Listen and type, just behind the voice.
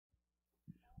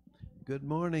Good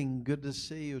morning. Good to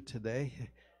see you today.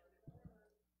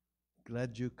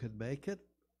 Glad you could make it.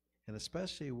 And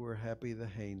especially we're happy the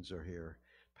Haynes are here,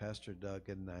 Pastor Doug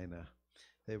and Nina.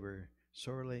 They were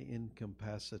sorely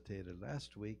incapacitated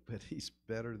last week, but he's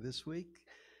better this week.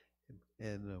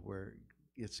 And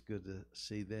it's good to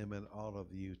see them and all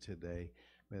of you today.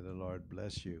 May the Lord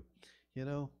bless you. You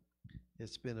know,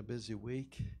 it's been a busy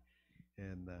week,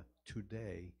 and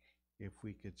today, if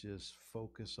we could just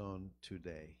focus on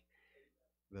today,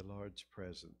 the Lord's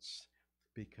presence,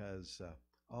 because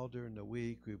all during the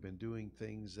week we've been doing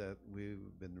things that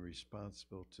we've been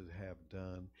responsible to have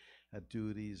done,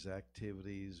 duties,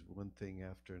 activities, one thing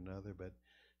after another. But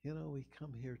we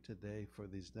come here today for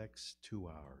these next 2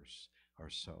 hours or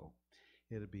so.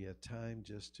 It'll be a time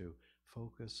just to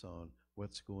focus on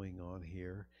what's going on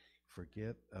here.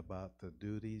 Forget about the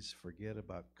duties, forget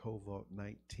about COVID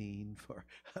 19 for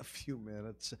a few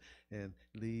minutes, and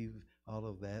leave all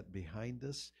of that behind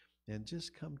us and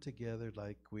just come together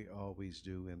like we always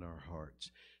do in our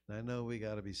hearts. And I know we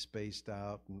got to be spaced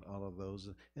out and all of those,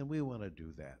 and we want to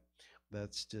do that.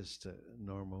 That's just a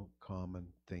normal, common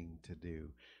thing to do.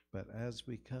 But as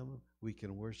we come, we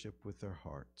can worship with our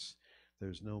hearts.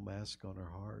 There's no mask on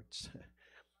our hearts.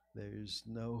 There's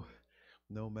no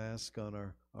mask on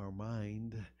our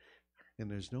mind. And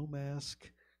there's no mask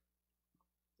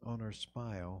on our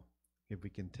smile if we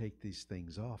can take these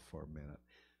things off for a minute.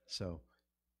 So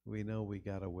we know we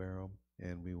got to wear them,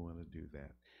 and we want to do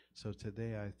that. So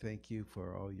today I thank you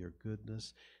for all your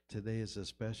goodness. Today is a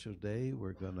special day.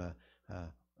 We're going to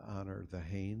honor the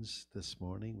Haynes this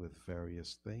morning with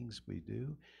various things we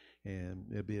do, and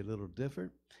it'll be a little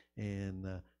different. And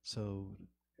so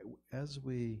as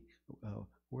we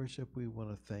worship, we want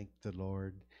to thank the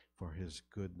Lord for his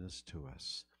goodness to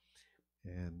us.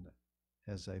 And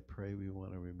as I pray, we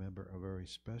want to remember a very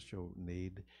special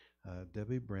need.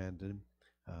 Debbie Brandon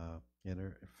and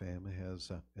her family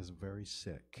is very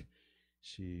sick.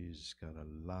 She's got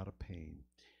a lot of pain,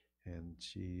 and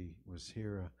she was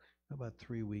here about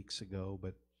 3 weeks ago,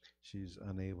 but she's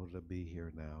unable to be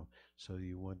here now. So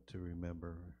you want to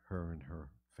remember her and her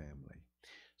family.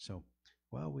 So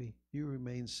while you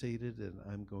remain seated, and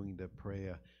I'm going to pray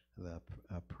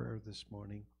a prayer this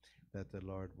morning, that the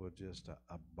Lord will just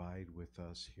abide with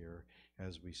us here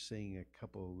as we sing a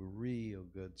couple real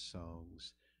good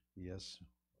songs. Yes.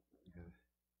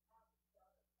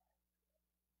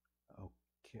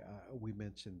 Okay. We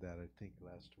mentioned that, I think,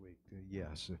 last week.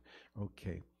 Yes.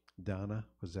 Okay. Donna,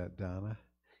 was that Donna?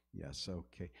 Yes.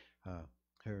 Okay.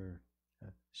 Her,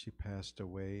 she passed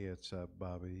away. It's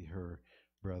Bobby, her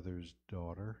brother's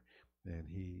daughter, and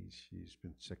she's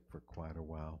been sick for quite a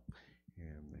while,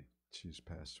 and she's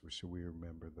passed away. So we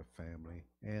remember the family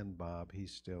and Bob.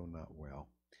 He's still not well.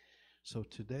 So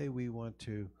today we want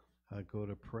to go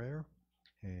to prayer,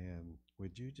 and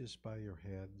would you just bow your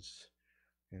heads,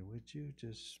 and would you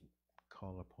just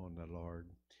call upon the Lord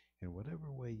in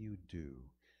whatever way you do?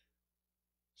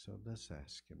 So let's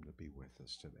ask him to be with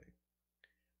us today.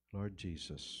 Lord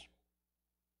Jesus,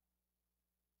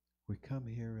 we come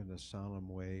here in a solemn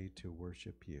way to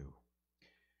worship you.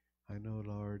 I know,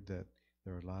 Lord, that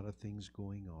there are a lot of things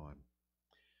going on,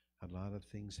 a lot of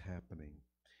things happening,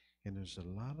 and there's a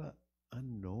lot of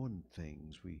unknown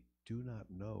things. We do not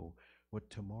know what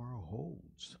tomorrow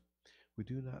holds. We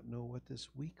do not know what this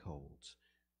week holds.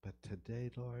 But today,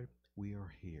 Lord, we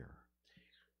are here.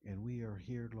 And we are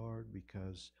here, Lord,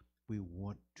 because we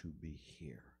want to be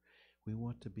here. We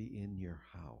want to be in your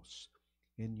house,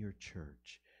 in your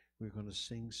church. We're going to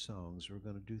sing songs. We're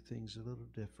going to do things a little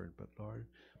different. But, Lord,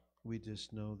 we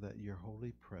just know that your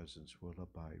holy presence will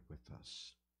abide with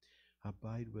us.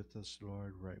 Abide with us,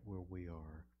 Lord, right where we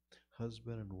are.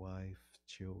 Husband and wife,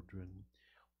 children,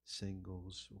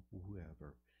 singles,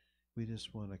 whoever. We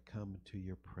just want to come to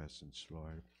your presence,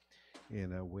 Lord,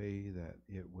 in a way that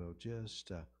it will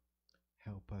just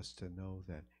help us to know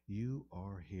that you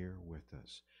are here with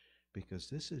us, because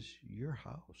this is your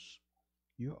house.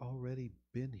 You've already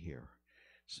been here.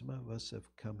 Some of us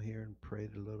have come here and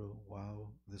prayed a little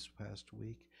while this past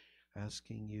week,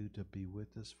 asking you to be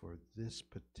with us for this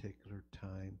particular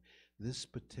time, this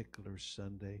particular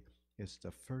Sunday. It's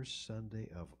the first Sunday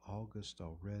of August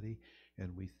already,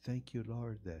 and we thank you,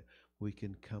 Lord, that we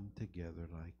can come together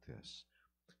like this.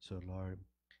 So, Lord,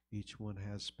 each one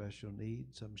has special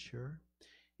needs, I'm sure.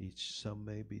 Some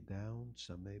may be down,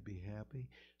 some may be happy,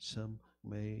 some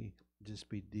may just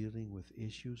be dealing with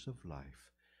issues of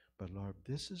life. But, Lord,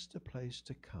 this is the place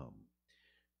to come.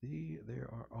 There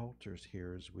are altars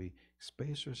here. As we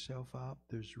space ourselves out,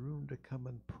 there's room to come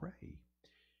and pray.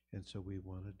 And so we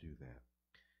want to do that.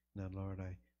 Now, Lord,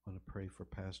 I want to pray for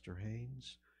Pastor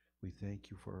Haynes. We thank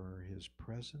you for his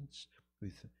presence.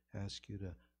 We ask you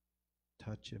to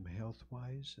touch him health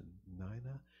wise and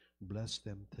Nina. Bless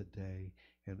them today,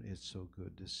 and it's so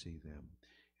good to see them.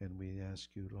 And we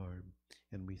ask you, Lord,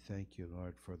 and we thank you,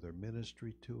 Lord, for their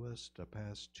ministry to us the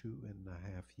past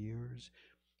 2.5 years.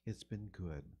 It's been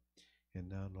good. And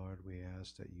now, Lord, we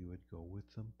ask that you would go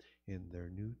with them in their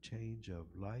new change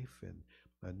of life and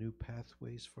new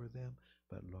pathways for them.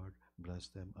 But, Lord, bless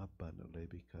them abundantly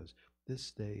because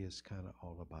this day is kind of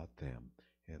all about them.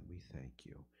 And we thank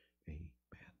you. Amen.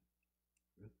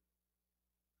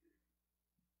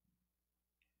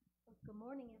 Good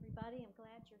morning, everybody. I'm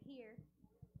glad you're here.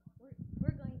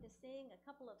 We're going to sing a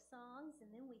couple of songs,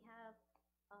 and then we have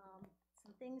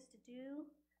some things to do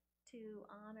to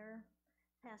honor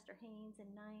Pastor Haynes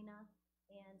and Nina.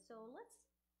 And so let's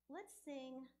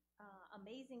sing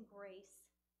Amazing Grace.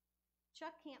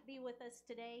 Chuck can't be with us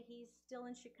today. He's still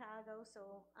in Chicago,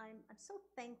 so I'm so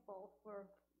thankful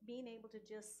for being able to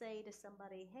just say to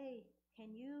somebody, hey,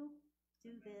 can you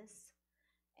do this?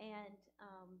 And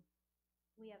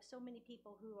we have so many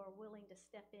people who are willing to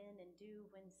step in and do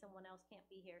when someone else can't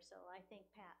be here. So I thank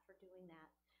Pat for doing that.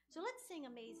 So let's sing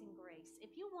Amazing Grace.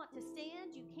 If you want to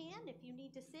stand, you can. If you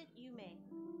need to sit, you may.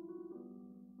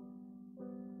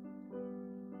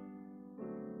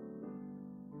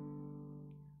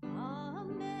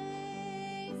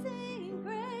 Amazing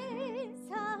grace,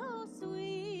 how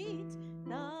sweet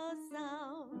the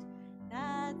sound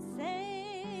that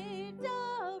saved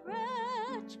a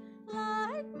wretch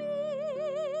like me.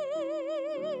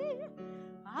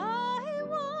 I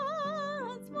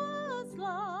once was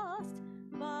lost,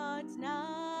 but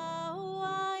now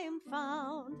I am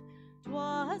found.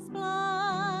 'Twas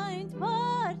blind,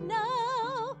 but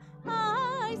now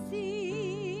I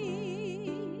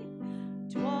see.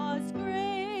 'Twas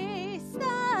grace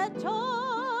that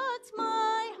taught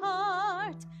my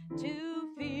heart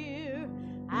to fear,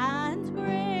 and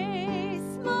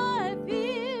grace my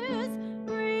fears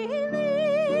relieved.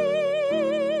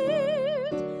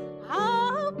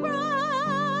 How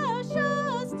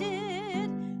precious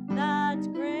did that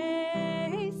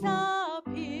grace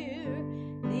appear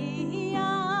the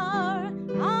hour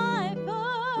I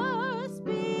first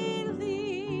believed.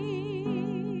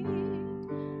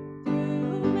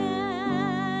 Through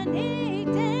many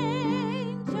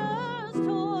dangers,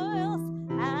 toils,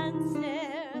 and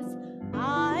snares,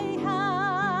 I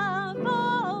have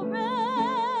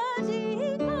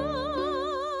already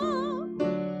come.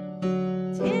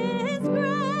 'Tis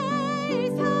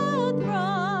grace hath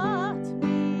brought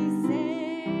me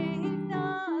safe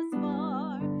thus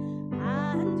far,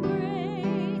 and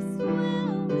grace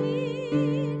will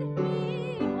lead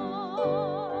me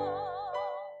home.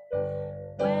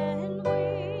 When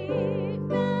we've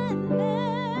been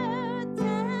there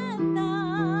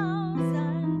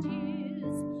 10,000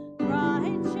 years,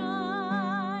 bright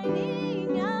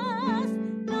shining as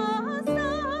the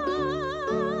sun,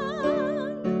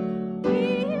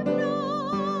 we've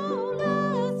no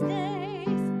less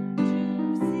days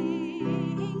to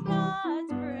sing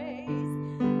God's praise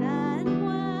than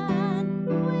when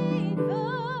we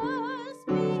first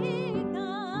begun.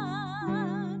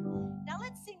 Now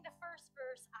let's sing the first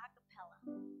verse a cappella,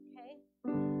 okay?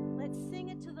 Let's sing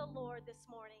it to the Lord this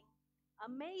morning.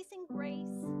 Amazing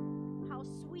grace, how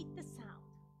sweet the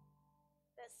sound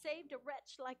that saved a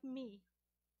wretch like me.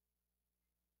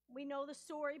 We know the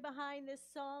story behind this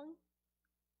song.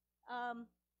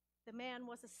 The man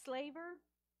was a slaver,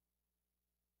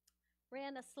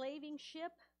 ran a slaving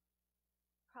ship,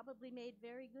 probably made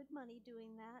very good money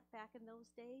doing that back in those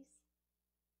days.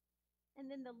 And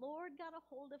then the Lord got a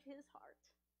hold of his heart.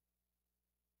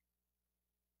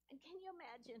 And can you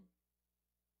imagine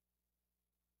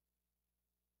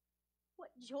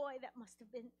what joy that must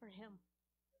have been for him?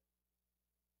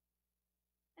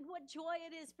 And what joy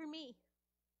it is for me.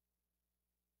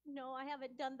 No, I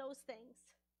haven't done those things.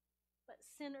 But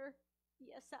sinner,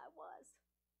 yes, I was.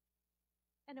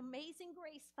 And amazing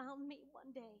grace found me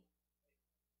one day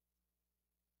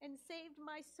and saved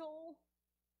my soul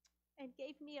and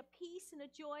gave me a peace and a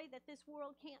joy that this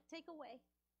world can't take away,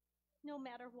 no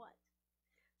matter what.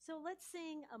 So let's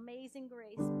sing Amazing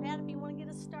Grace. Pat, if you want to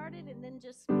get us started, and then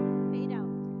just fade out.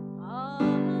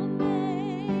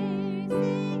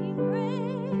 Amazing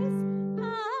grace,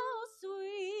 how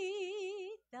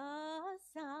sweet the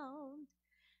sound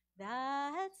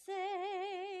that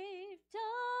saved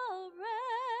a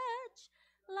wretch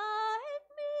like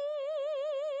me.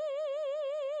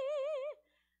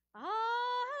 I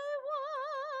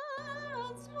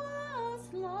once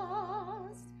was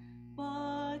lost,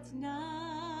 but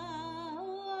now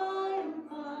I'm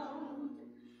found.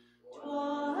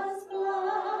 'Twas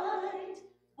blind,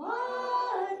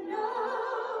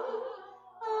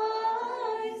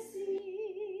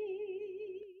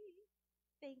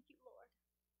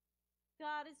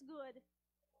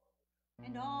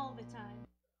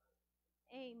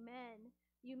 Amen.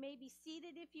 You may be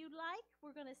seated if you'd like.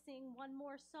 We're going to sing one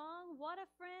more song, What a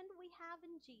Friend We Have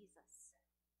in Jesus.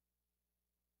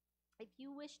 If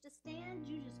you wish to stand,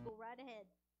 you just go right ahead.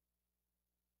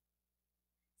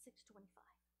 625.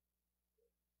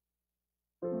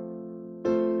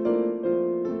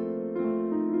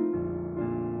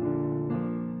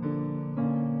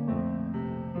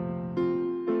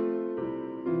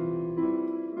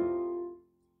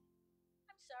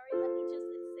 I'm sorry, let me just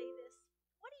say this.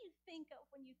 What do you think of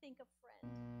when you think of friend?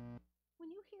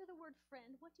 When you hear the word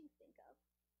friend, what do you think of?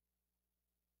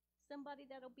 Somebody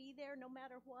that'll be there no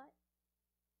matter what?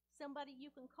 Somebody you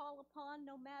can call upon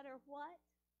no matter what?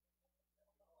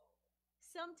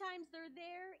 Sometimes they're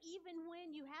there even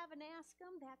when you haven't asked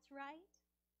them, that's right.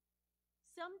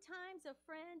 Sometimes a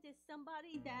friend is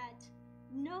somebody that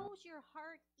knows your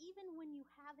heart even when you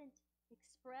haven't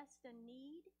expressed a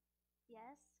need.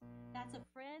 Yes, that's a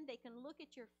friend. They can look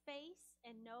at your face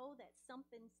and know that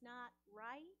something's not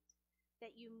right,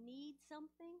 that you need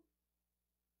something.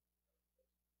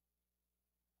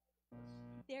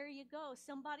 There you go.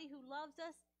 Somebody who loves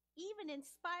us even in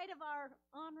spite of our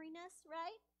orneriness,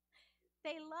 right?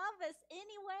 They love us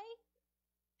anyway.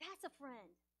 That's a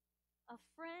friend. A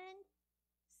friend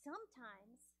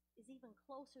sometimes is even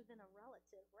closer than a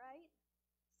relative, right?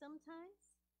 Sometimes.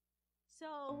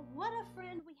 So, what a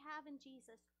friend we have in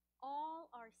Jesus. All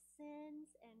our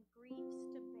sins and griefs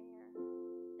to bear.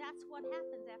 That's what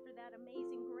happens after that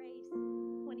amazing grace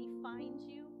when he finds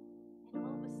you and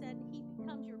all of a sudden he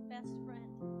becomes your best friend.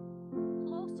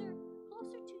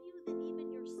 Closer to you than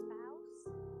even your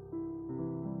spouse.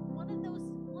 One of those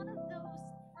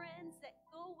friends that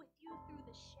go with you through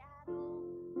the shadow.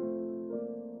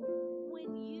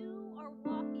 When you are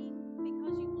walking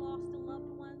because you've lost a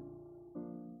loved one,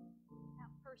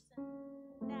 that person,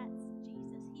 that's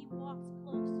Jesus. He walks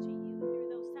close to you through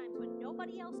those times when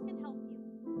nobody else can help you.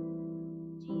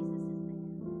 Jesus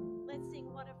is there. Let's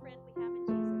sing What a Friend We Have in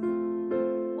Jesus.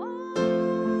 What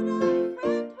a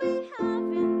friend we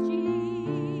have in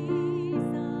Jesus.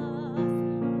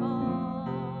 All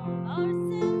our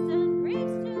sins and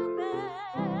griefs to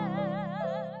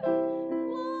bear.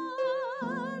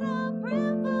 What a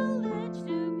privilege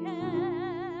to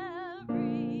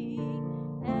carry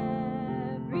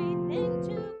everything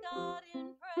to God in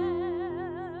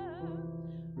prayer.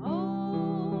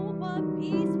 Oh, what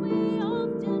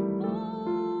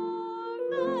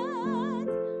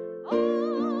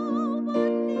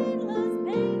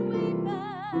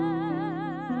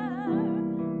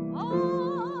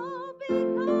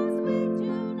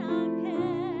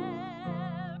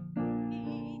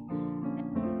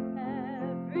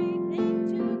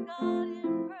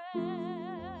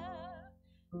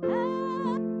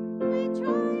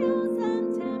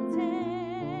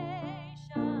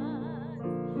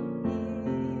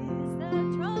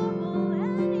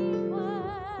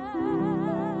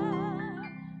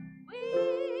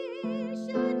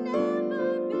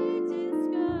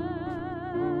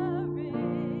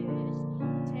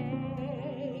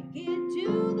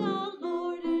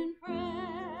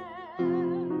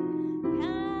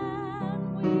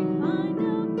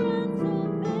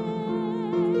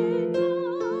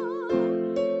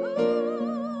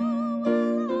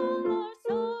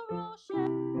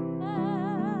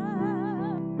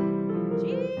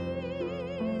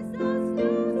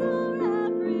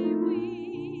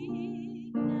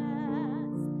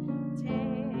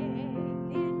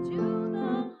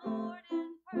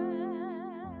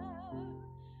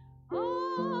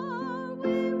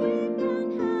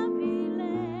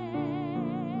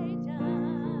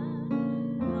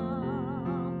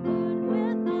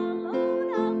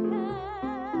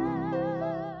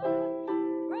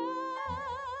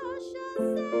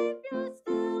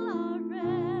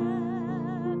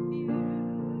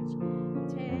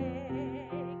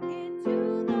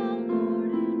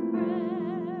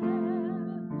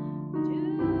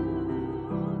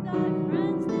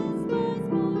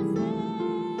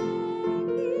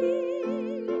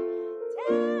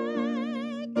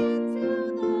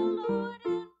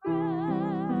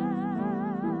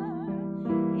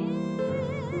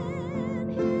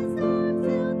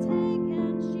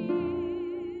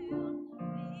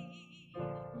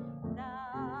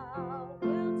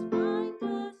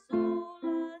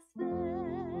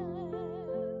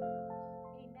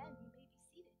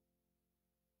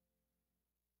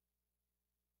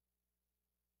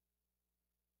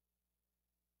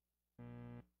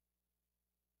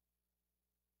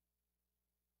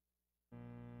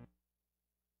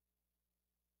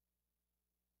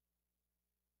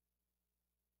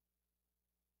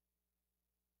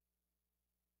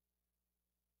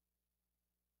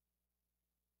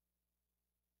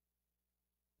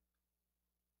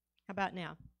How about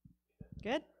now?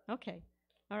 Good? Okay.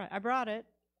 All right. I brought it.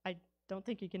 I don't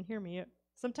think you can hear me.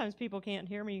 Sometimes people can't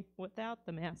hear me without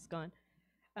the mask on.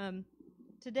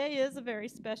 Today is a very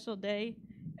special day.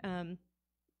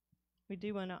 We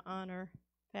do want to honor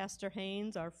Pastor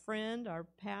Haynes, our friend, our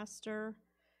pastor.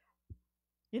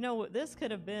 You know, this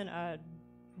could have been a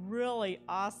really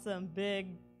awesome,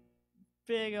 big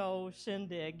old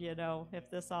shindig, you know, if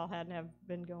this all hadn't have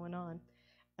been going on.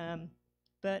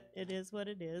 But it is what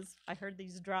it is. I heard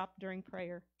these drop during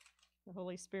prayer. The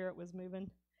Holy Spirit was moving.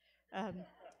 I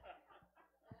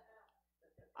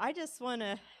just want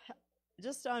to,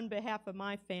 just on behalf of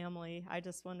my family, I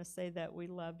just want to say that we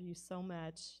love you so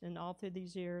much. And all through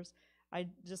these years, I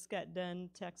just got done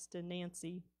texting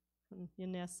Nancy and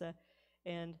Yanessa,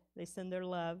 and they send their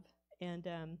love. And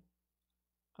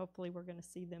hopefully we're going to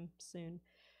see them soon.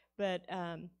 But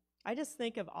I just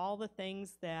think of all the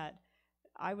things that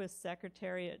I was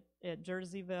secretary at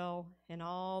Jerseyville, and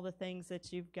all the things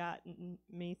that you've gotten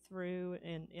me through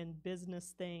in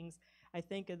business things. I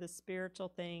think of the spiritual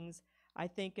things. I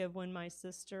think of when my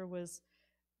sister was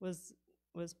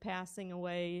passing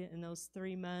away in those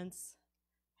 3 months,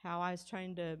 how I was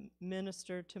trying to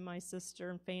minister to my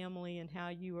sister and family, and how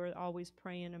you were always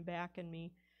praying and backing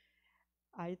me.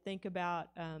 I think about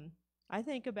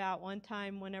one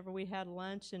time whenever we had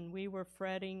lunch and we were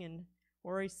fretting and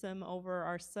worrisome over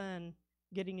our son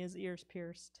getting his ears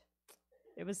pierced.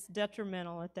 It was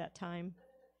detrimental at that time.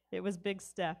 It was big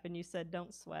stuff, and you said,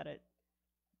 don't sweat it.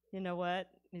 You know what?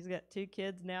 He's got 2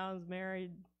 kids now, he's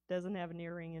married, doesn't have an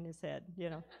earring in his head, you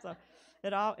know. So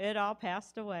it all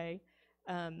passed away.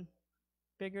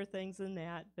 Bigger things than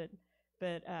that,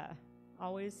 but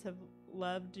always have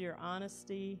loved your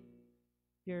honesty,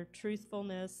 your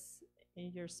truthfulness,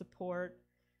 and your support.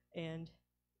 And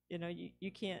you know,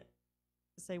 you can't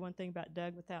say one thing about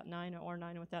Doug without Nina, or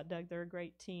Nina without Doug. They're a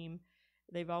great team.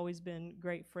 They've always been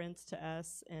great friends to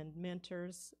us and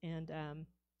mentors. And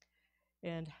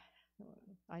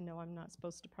I know I'm not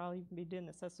supposed to probably even be doing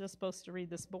this. I was just supposed to read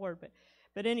this board,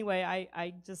 but anyway,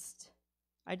 I just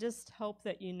hope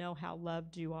that you know how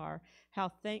loved you are, how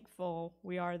thankful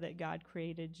we are that God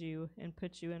created you and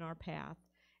put you in our path,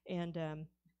 and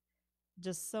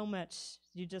just so much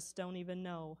you just don't even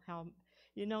know how,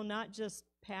 you know, not just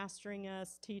pastoring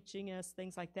us, teaching us,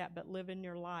 things like that, but living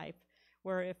your life,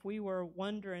 where if we were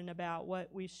wondering about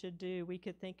what we should do, we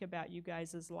could think about you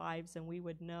guys' lives and we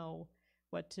would know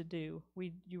what to do.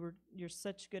 You're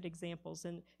such good examples,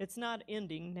 and it's not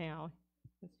ending now.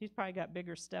 He's probably got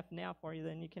bigger stuff now for you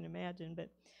than you can imagine,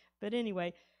 but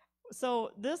anyway,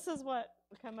 so this is what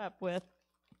we come up with.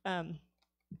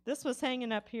 This was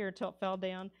hanging up here till it fell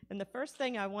down, and the first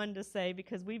thing I wanted to say,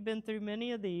 because we've been through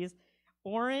many of these,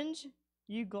 Orange,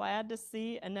 you glad to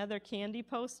see another candy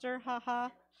poster?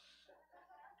 Ha.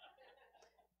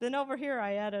 Then over here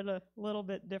I added a little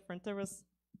bit different. There was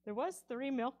 3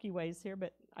 Milky Ways here,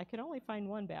 but I could only find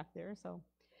one back there. So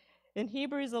in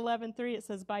Hebrews 11:3 it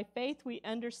says, by faith we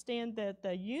understand that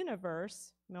the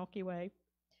universe, Milky Way,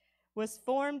 was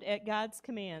formed at God's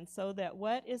command, so that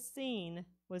what is seen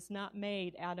was not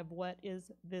made out of what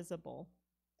is visible.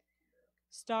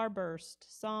 Starburst,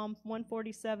 Psalm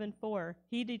 147:4.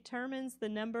 He determines the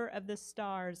number of the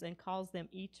stars and calls them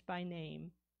each by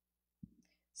name.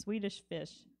 Swedish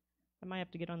fish. I might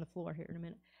have to get on the floor here in a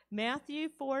minute. Matthew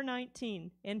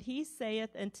 4:19. And he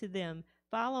saith unto them,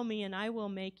 follow me, and I will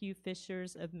make you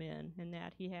fishers of men. And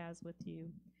that he has with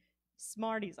you.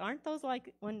 Smarties. Aren't those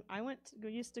like when I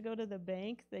used to go to the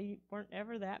bank, they weren't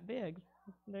ever that big.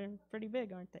 They're pretty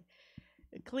big, aren't they?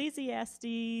 Ecclesiastes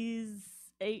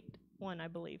 8:1, I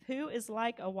believe. Who is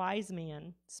like a wise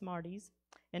man, Smarties,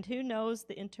 and who knows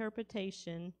the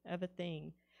interpretation of a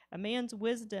thing? A man's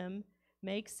wisdom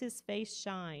makes his face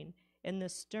shine, and the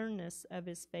sternness of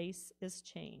his face is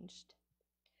changed.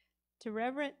 To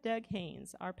Reverend Doug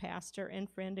Haynes, our pastor and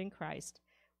friend in Christ,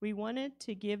 we wanted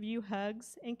to give you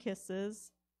hugs and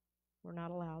kisses. We're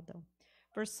not allowed, though.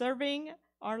 For serving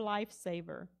our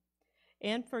lifesaver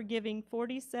and for giving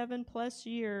 47 plus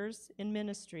years in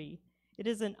ministry. It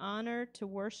is an honor to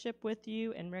worship with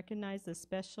you and recognize this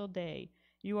special day.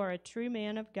 You are a true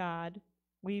man of God.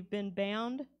 We've been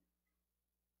bound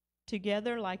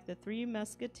together like the 3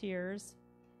 Musketeers,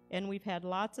 and we've had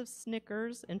lots of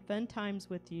snickers and fun times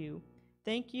with you.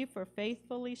 Thank you for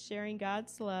faithfully sharing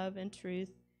God's love and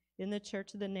truth in the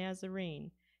Church of the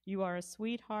Nazarene. You are a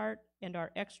sweetheart and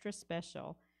are extra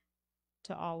special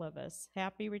to all of us.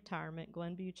 Happy retirement,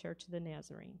 Glenview Church of the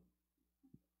Nazarene.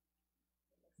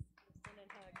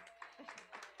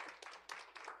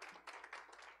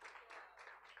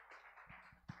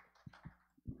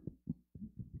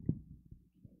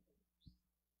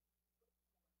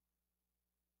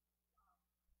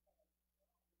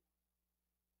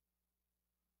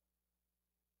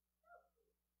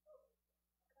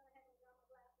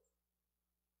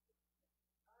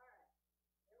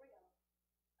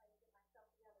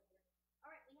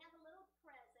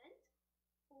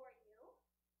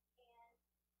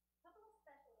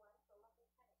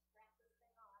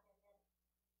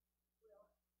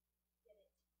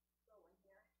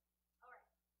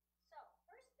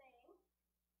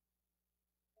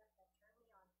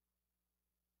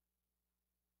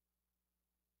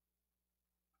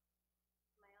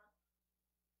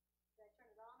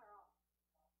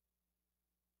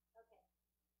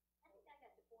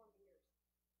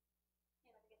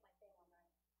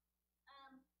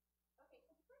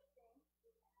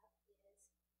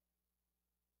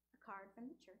 card from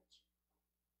the church.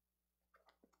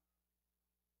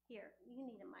 Here, you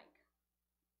need a mic.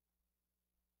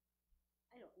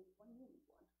 I don't need one, you need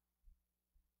one.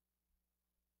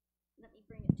 Let me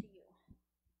bring it to you.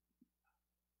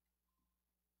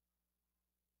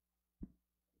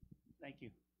 Thank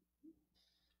you.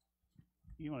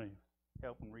 You want to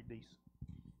help and read these,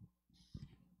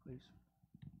 please?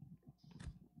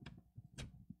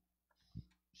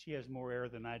 She has more air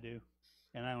than I do,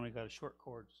 and I only got a short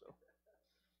cord, so.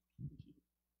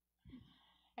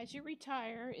 As you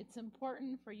retire, it's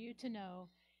important for you to know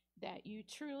that you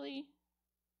truly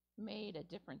made a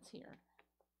difference here.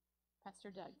 Pastor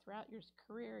Doug, throughout your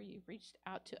career, you've reached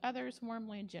out to others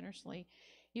warmly and generously.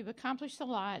 You've accomplished a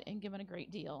lot and given a great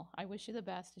deal. I wish you the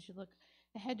best as you look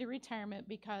ahead to retirement,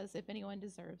 because if anyone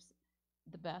deserves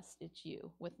the best, it's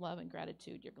you. With love and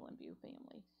gratitude, your Glenview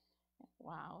family.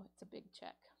 Wow, it's a big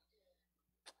check.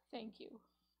 Thank you.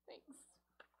 Thanks.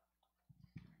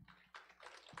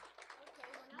 Okay,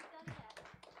 we're not done yet.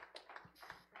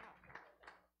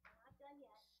 We're not done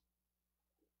yet.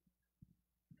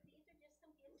 These are just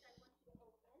some gifts I want you to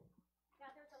open.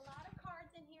 Now, there's a lot of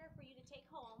cards in here for you to take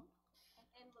home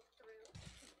and look through.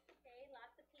 Okay,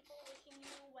 lots of people wishing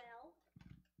you well.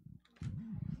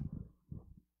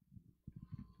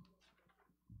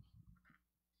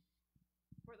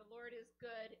 For the Lord is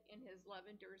good, and his love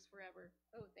endures forever.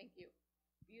 Oh, thank you.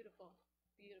 Beautiful,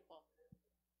 beautiful.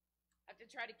 I have to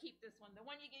try to keep this one. The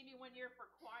one you gave me one year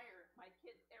for choir, my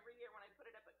kids, every year when I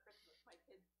put it up at Christmas, my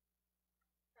kids,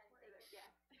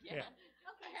 yeah. Okay,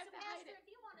 I have so to hide Pastor, it. if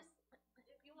you want to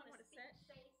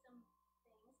say some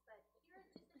things, but here are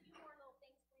just a few more little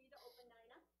things for you to open,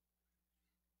 Nina.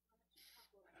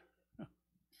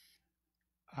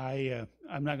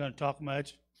 I'm not going to talk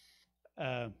much.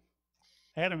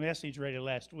 I had a message ready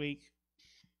last week,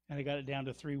 and I got it down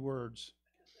to 3 words.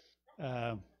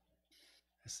 Let's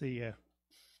see,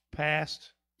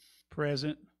 past,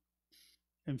 present,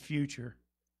 and future.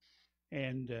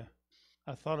 And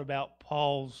I thought about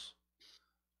Paul's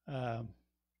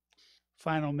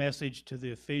final message to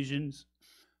the Ephesians.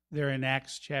 They're in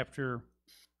Acts chapter,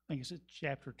 I think it's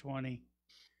chapter 20.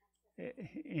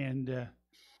 And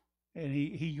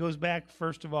he goes back,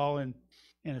 first of all, in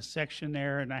a section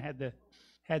there, and I had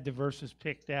the verses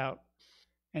picked out.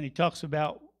 And he talks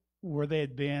about where they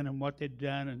had been and what they'd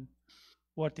done and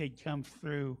what they'd come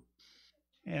through.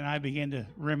 And I began to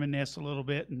reminisce a little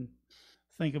bit and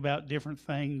think about different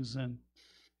things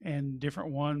and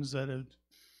different ones that had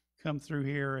come through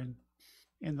here and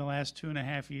in the last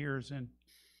 2.5 years.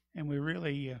 And we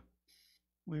really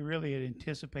had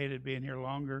anticipated being here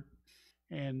longer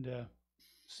and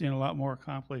seeing a lot more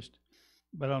accomplished.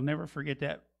 But I'll never forget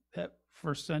that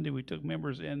first Sunday we took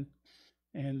members in,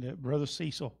 and Brother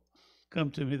Cecil come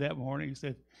to me that morning and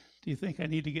said, "Do you think I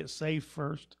need to get saved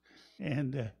first?"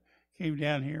 And came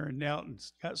down here and knelt and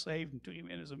got saved and took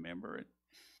him in as a member.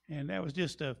 And that was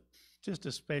just a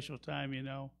special time, you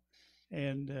know.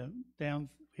 And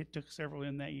it took several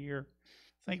in that year.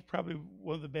 I think probably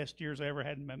one of the best years I ever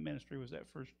had in my ministry was that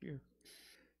first year.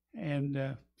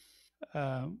 And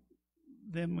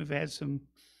then we've had some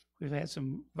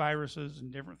viruses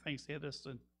and different things hit us,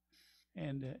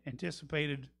 and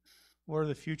anticipated where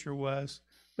the future was.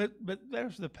 But that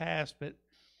was the past. But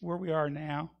where we are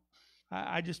now,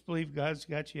 I just believe God's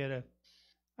got you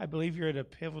I believe you're at a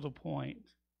pivotal point.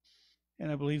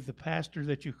 And I believe the pastor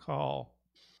that you call,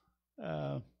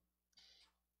 God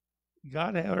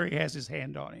already has his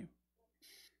hand on him.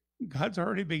 God's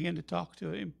already begun to talk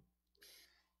to him.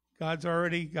 God's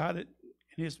already got it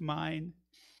in his mind.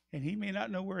 And he may not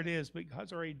know where it is, but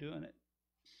God's already doing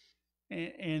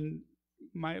it. And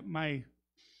my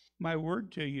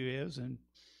word to you is, and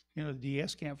you know, the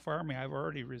DS can't fire me. I've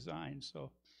already resigned,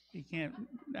 so he can't.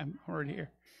 I'm already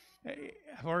here.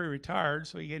 I've already retired,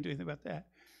 so he can't do anything about that.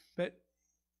 But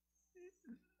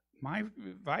my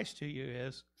advice to you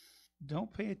is,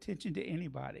 don't pay attention to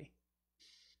anybody.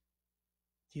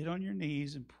 Get on your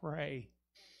knees and pray,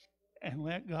 and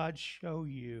let God show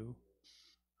you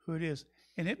who it is.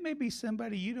 And it may be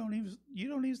somebody you don't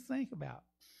even think about.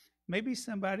 Maybe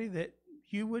somebody that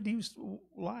you wouldn't even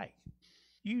like.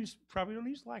 You probably don't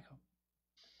even like them.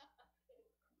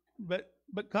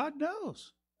 But God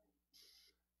knows.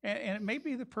 And it may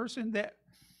be the person that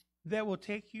will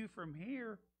take you from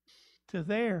here to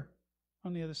there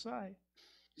on the other side.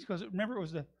 Because remember, it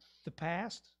was the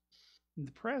past and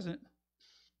the present,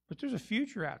 but there's a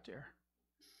future out there.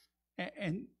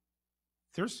 And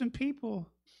there's some people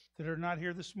that are not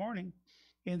here this morning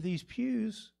in these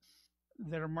pews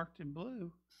that are marked in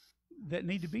blue that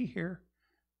need to be here,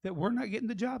 that we're not getting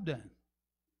the job done.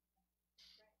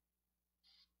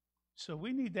 So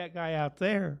we need that guy out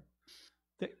there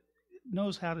that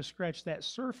knows how to scratch that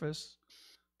surface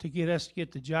to get us to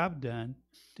get the job done,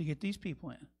 to get these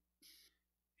people in.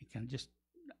 It kind of just,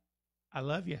 I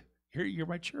love you. You're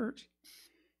my church.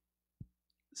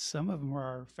 Some of them are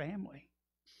our family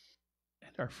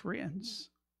and our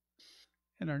friends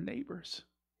and our neighbors,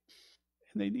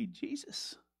 and they need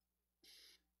Jesus.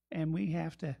 And we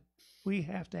have to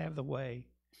have the way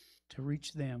to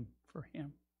reach them for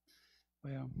Him.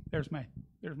 Well, there's my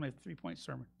 3-point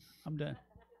sermon. I'm done.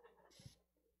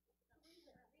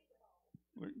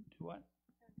 Do what?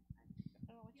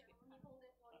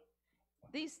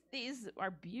 These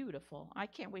are beautiful. I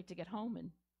can't wait to get home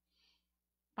and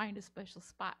find a special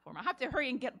spot for them. I have to hurry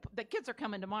and get. The kids are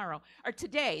coming tomorrow or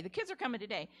today. The kids are coming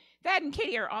today. Thad and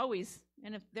Katie are always,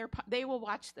 and if they will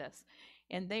watch this,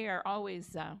 and they are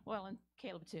always well, and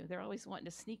Caleb too. They're always wanting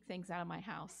to sneak things out of my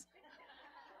house.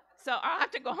 So I'll have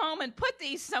to go home and put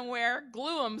these somewhere,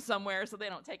 glue them somewhere so they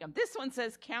don't take them. This one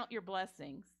says, "Count your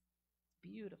blessings."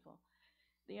 Beautiful.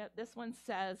 This one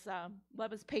says,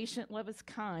 "Love is patient, love is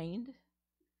kind."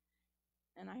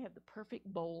 And I have the perfect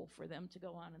bowl for them to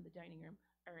go on in the dining room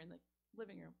or in the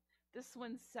living room. This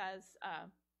one says,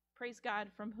 "Praise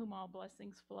God from whom all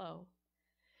blessings flow."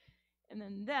 And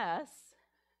then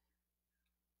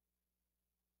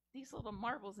these little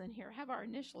marbles in here have our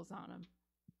initials on them.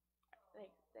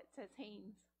 That says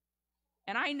Haynes.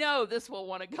 And I know this will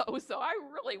want to go, so I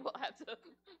really will have to.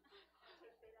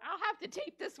 I'll have to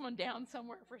tape this one down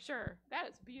somewhere for sure. That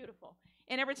is beautiful.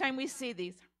 And every time we see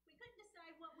these. We couldn't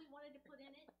decide what we wanted to put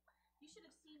in it. You should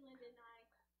have seen Linda and I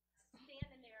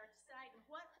standing there deciding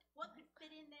what could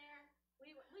fit in there.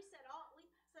 We said all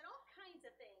kinds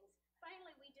of things.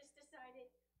 Finally, we just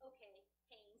decided, okay,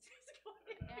 Haynes is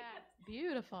going in. Yeah,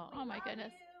 beautiful. Oh my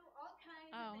goodness. All kinds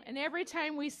Oh, of and every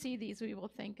time we see these, we will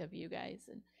think of you guys,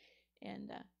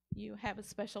 and you have a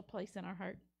special place in our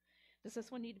heart. Does this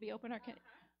one need to be open or can? Okay.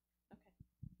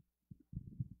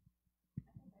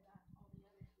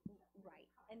 Right,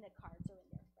 and the cards are in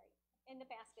there, right, and the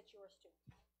basket's yours too.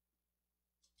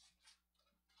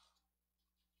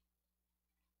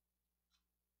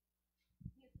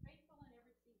 He is faithful in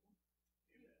every season.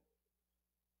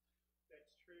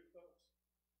 That's true, folks.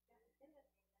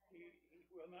 He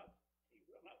will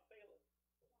not fail us.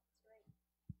 That's great.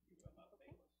 He will not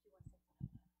Okay. fail us. Do you want to say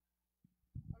something?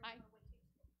 I-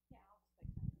 Yeah, I'll just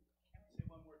say something. Can I say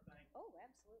one more thing? Oh,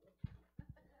 absolutely.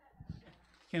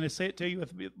 Can I say it to you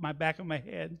with my back of my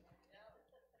head?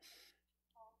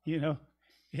 You know,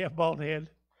 you have bald head.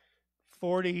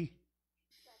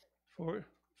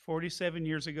 47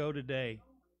 years ago today,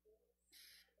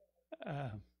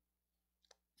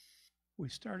 we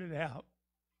started out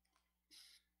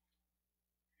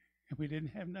and we didn't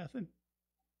have nothing.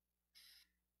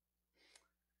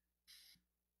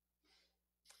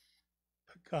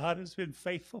 But God has been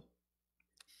faithful.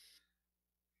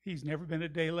 He's never been a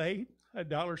day late, a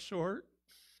dollar short,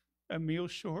 a meal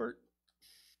short.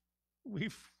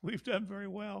 We've done very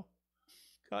well.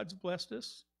 God's blessed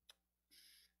us.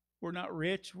 We're not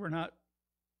rich. We're not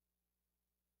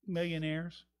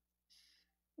millionaires.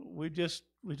 We've just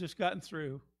gotten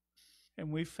through, and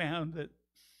we found that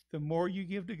the more you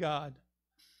give to God,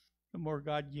 the more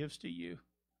God gives to you.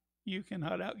 You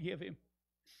cannot outgive Him.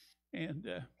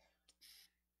 And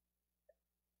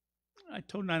I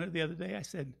told Nina the other day, I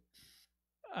said,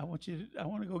 I want to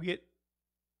go get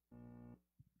a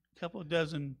couple of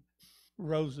dozen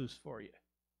roses for you.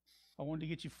 I wanted to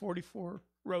get you 44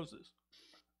 roses.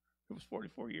 It was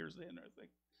 44 years then, I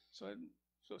think. So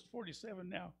it's 47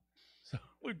 now. So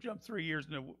we've jumped 3 years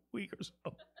in a week or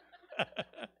so.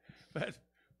 but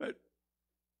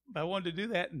I wanted to do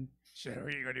that, and she said, "Are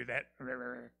you going to do that?"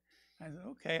 I said,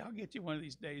 "Okay, I'll get you one of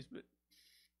these days."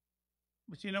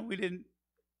 But you know, we didn't.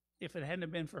 If it hadn't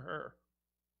been for her,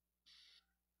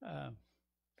 I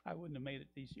wouldn't have made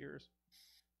it these years.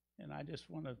 And I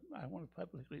want to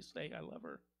publicly say I love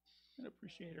her and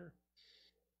appreciate her.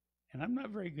 And I'm not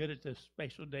very good at the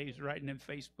special days, writing in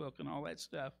Facebook and all that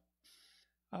stuff.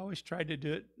 I always tried to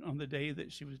do it on the day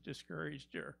that she was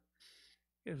discouraged, or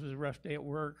it was a rough day at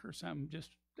work or something,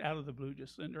 just out of the blue,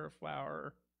 just send her a flower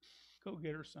or go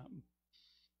get her something.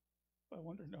 But I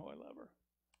want her to know I love her.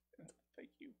 Thank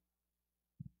you.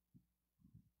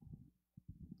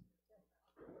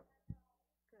 Good.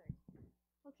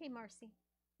 Okay, Marcy.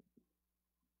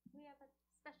 We have a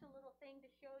special little thing to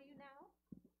show you now.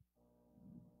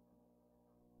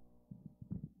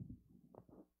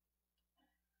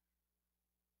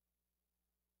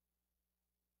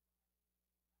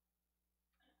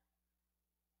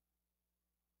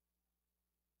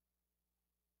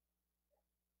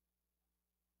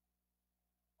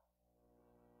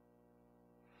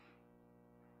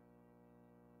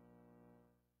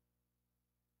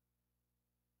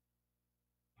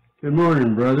 Good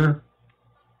morning, brother.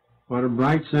 What a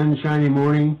bright, sunshiny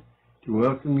morning to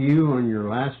welcome you on your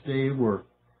last day of work.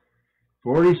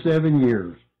 47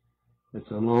 years.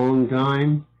 That's a long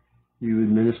time. You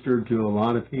administered to a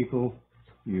lot of people.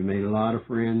 You made a lot of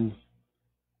friends.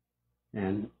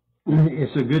 And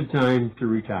it's a good time to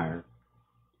retire.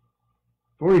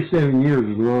 47 years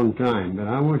is a long time, but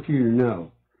I want you to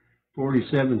know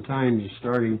 47 times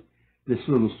starting this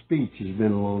little speech has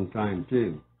been a long time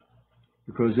too.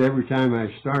 Because every time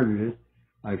I've started it,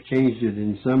 I've changed it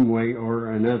in some way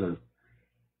or another.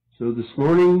 So this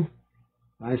morning,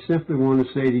 I simply want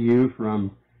to say to you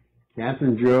from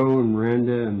Catherine, Joe, and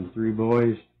Miranda, and the three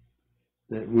boys,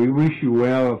 that we wish you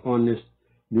well upon this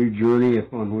new journey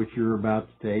upon which you're about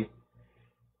to take.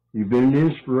 You've been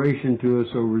an inspiration to us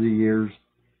over the years,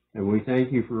 and we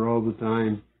thank you for all the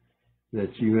time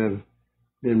that you have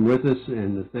been with us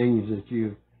and the things that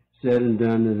you've said and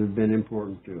done that have been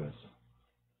important to us.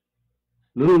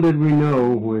 Little did we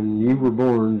know when you were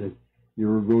born that you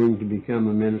were going to become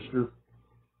a minister,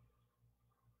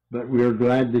 but we are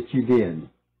glad that you did.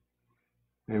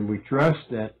 And we trust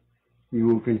that you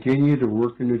will continue to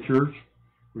work in the church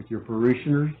with your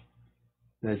parishioners,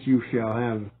 that you shall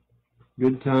have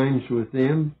good times with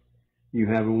them. You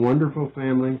have a wonderful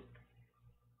family,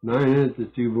 Nina,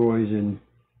 the two boys, and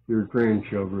your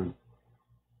grandchildren.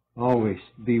 Always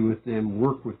be with them,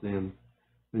 work with them,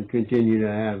 and continue to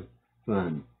have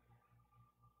fun.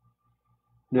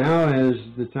 Now, as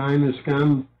the time has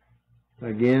come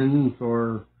again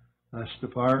for us to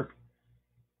part,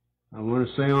 I want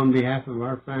to say on behalf of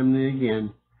our family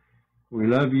again, we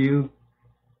love you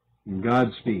and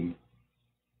Godspeed.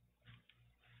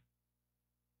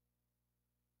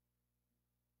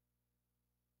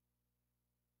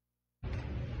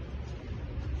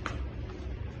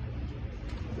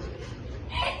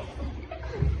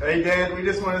 Hey, Dad, we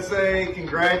just want to say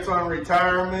congrats on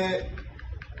retirement.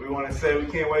 We want to say we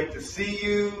can't wait to see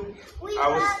you. I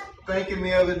was thinking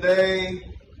the other day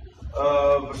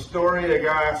of a story a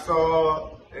guy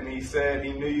saw, and he said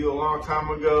he knew you a long time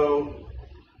ago,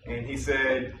 and he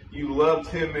said you loved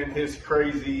him in his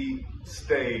crazy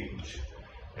stage.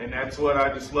 And that's what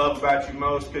I just love about you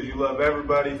most, because you love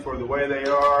everybody for the way they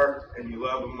are, and you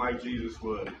love them like Jesus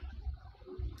would.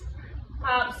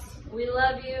 Pops, we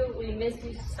love you. We miss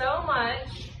you so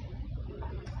much.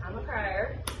 I'm a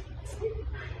crier.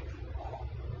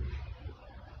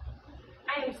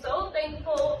 I am so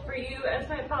thankful for you as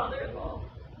my father-in-law.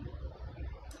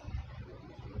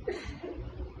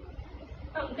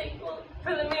 I'm thankful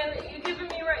for the man that you've given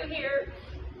me right here,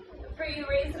 for you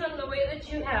raising him the way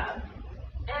that you have.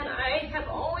 And I have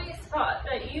always thought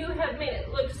that you have made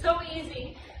it look so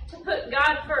easy to put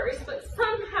God first, but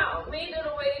somehow made it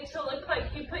a way to look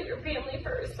like you put your family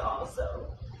first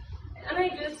also. And I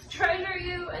just treasure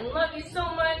you and love you so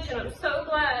much, and I'm so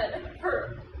glad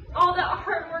for all that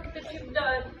hard work that you've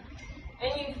done.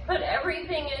 And you've put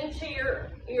everything into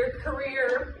your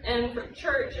career and for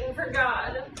church and for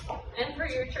God and for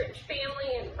your church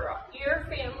family and for your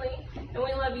family. And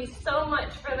we love you so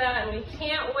much for that. And we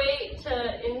can't wait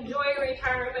to enjoy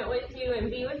retirement with you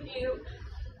and be with you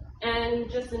and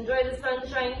just enjoy the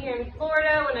sunshine here in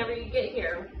Florida whenever you get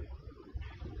here.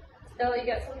 Stella, you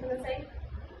got something to say?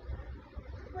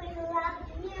 We love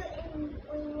you and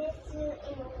we miss you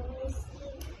and we miss you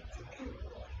to come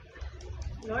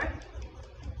here. Nora?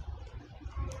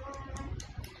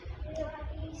 We love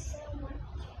you so much.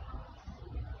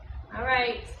 All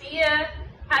right. See ya.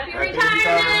 Happy Happy retirement.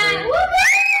 retirement.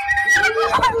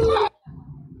 Woo-hoo!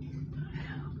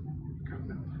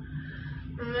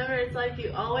 Remember, it's like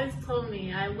you always told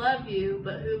me, I love you,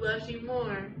 but who loves you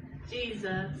more?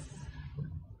 Jesus.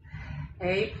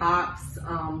 Hey, Pops.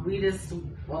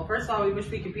 Well, first of all, we wish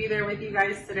we could be there with you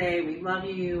guys today. We love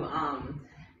you.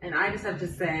 And I just have to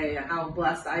say how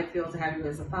blessed I feel to have you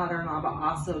as a father-in-law, but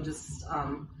also just,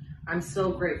 I'm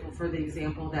so grateful for the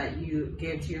example that you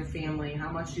gave to your family,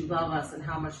 how much you love us and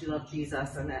how much you love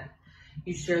Jesus, and that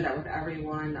you share that with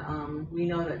everyone. We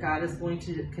know that God is going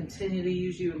to continue to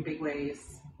use you in big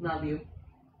ways. Love you.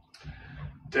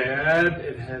 Dad,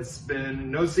 it has been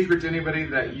no secret to anybody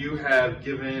that you have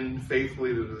given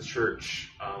faithfully to the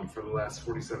church for the last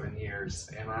 47 years.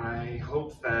 And I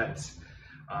hope that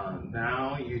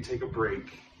now you take a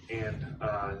break, and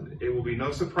it will be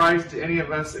no surprise to any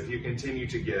of us if you continue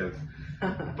to give.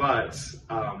 But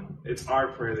it's our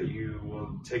prayer that you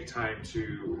will take time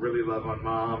to really love on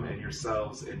Mom and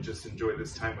yourselves and just enjoy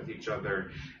this time with each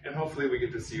other. And hopefully we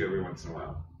get to see you every once in a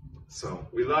while. So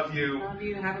we love you. Love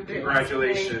you. Have a great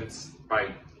Congratulations.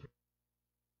 Bye.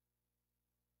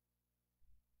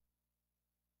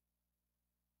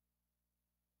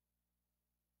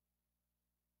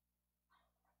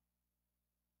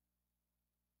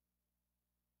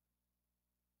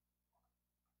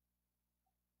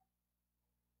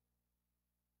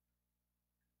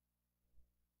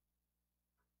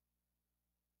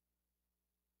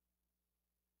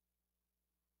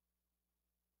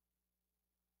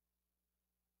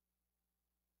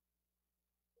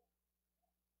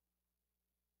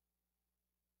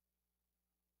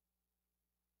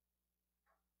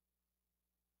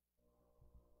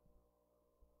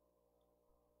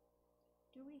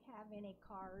 Do we have any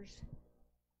cars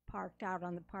parked out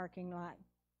on the parking lot?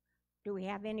 Do we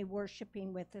have any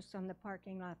worshiping with us on the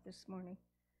parking lot this morning?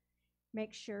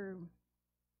 Make sure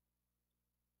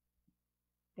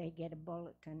they get a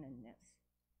bulletin in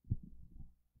this.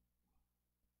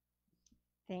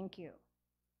 Thank you.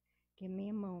 Give me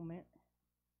a moment.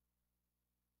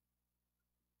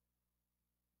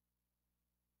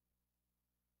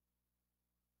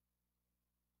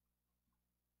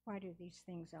 Why do these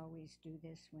things always do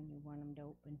this when you want them to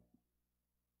open?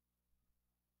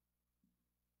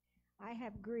 I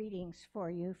have greetings for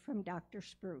you from Dr.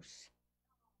 Spruce.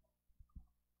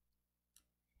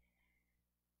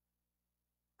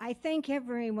 I think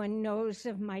everyone knows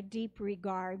of my deep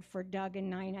regard for Doug and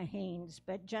Nina Haynes,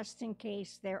 but just in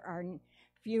case there are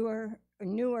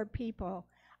newer people,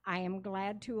 I am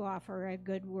glad to offer a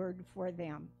good word for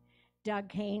them. Doug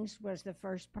Haynes was the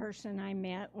first person I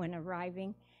met when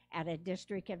arriving at a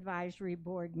district advisory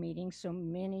board meeting so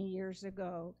many years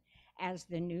ago as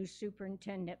the new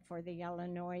superintendent for the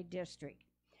Illinois district.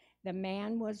 The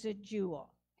man was a jewel.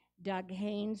 Doug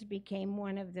Haynes became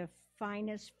one of the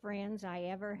finest friends I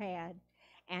ever had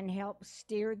and helped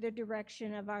steer the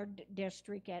direction of our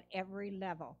district at every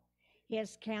level.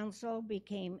 His counsel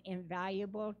became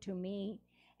invaluable to me,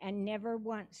 and never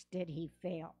once did he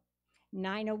fail.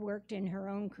 Nina worked in her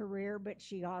own career, but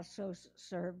she also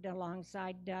served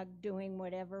alongside Doug, doing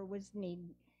whatever was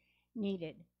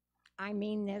needed. I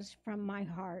mean this from my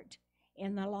heart.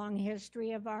 In the long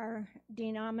history of our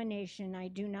denomination, I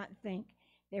do not think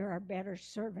there are better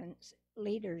servants,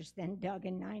 leaders than Doug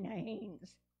and Nina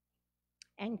Haynes.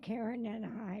 And Karen and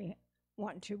I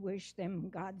want to wish them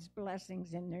God's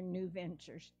blessings in their new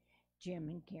ventures, Jim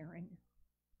and Karen.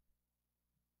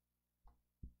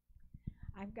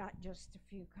 I've got just a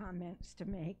few comments to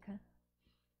make.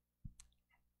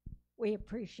 We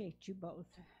appreciate you both.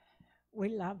 We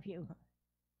love you.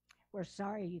 We're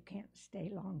sorry you can't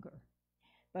stay longer,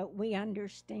 but we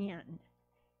understand.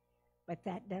 But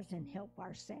that doesn't help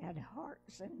our sad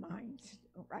hearts and minds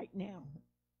right now.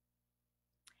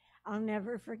 I'll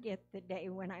never forget the day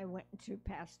when I went to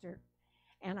Pastor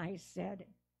and I said,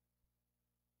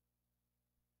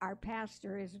 our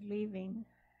pastor is leaving.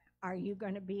 Are you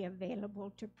going to be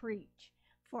available to preach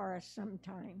for us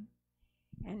sometime?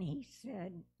 And he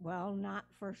said, well, not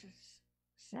for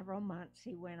several months.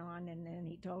 He went on, and then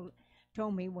he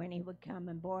told me when he would come.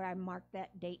 And boy, I marked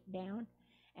that date down.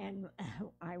 And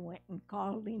I went and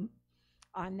called him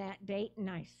on that date, and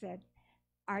I said,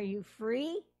 are you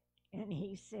free? And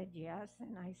he said, yes.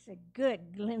 And I said,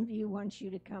 good, Glenview wants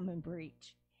you to come and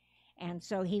preach. And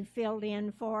so he filled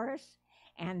in for us.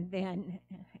 And then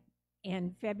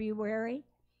in February,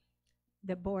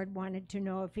 the board wanted to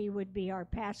know if he would be our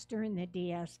pastor, and the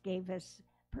DS gave us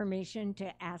permission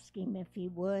to ask him if he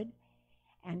would.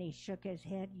 And he shook his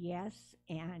head yes,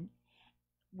 and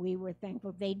we were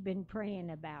thankful. They'd been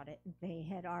praying about it. They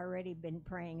had already been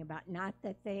praying about, not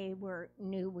that they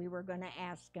knew we were going to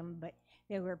ask him, but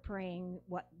they were praying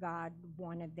what God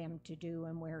wanted them to do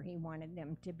and where he wanted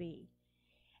them to be.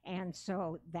 And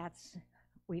so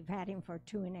we've had him for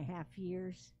 2.5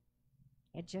 years.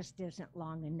 It just isn't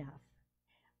long enough.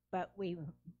 But we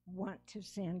want to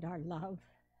send our love,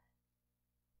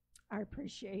 our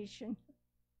appreciation,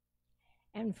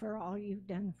 and for all you've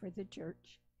done for the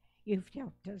church. You've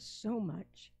helped us so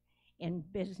much in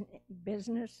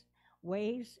business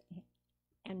ways,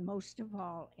 and most of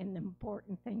all, in the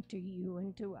important thing to you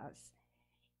and to us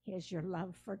is your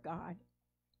love for God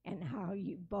and how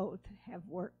you both have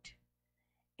worked,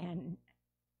 and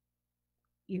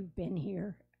you've been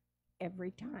here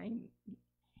every time,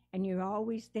 and you're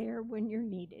always there when you're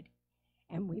needed,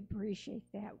 and we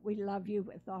appreciate that. We love you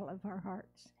with all of our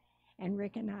hearts, and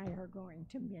Rick and I are going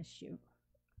to miss you.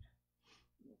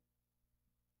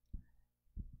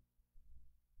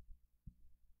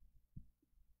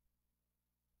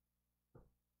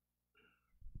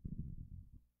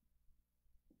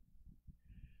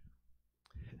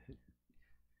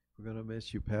 We're going to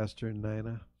miss you, Pastor and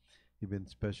Nina. You've been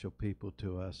special people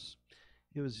to us.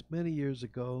 It was many years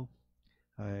ago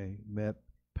I met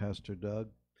Pastor Doug.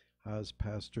 I was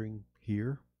pastoring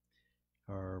here,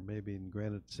 or maybe in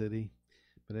Granite City.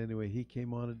 But anyway, he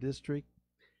came on a district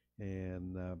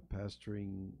and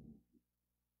pastoring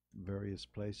various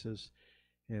places.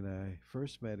 And I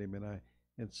first met him,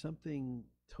 and something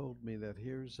told me that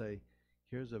here's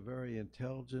a very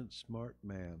intelligent, smart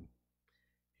man.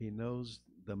 He knows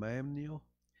the manual,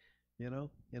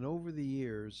 and over the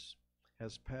years,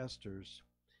 as pastors,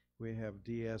 we have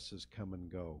DSs come and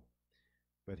go,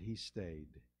 but he stayed.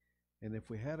 And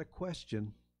if we had a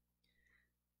question,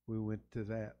 we went to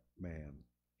that man.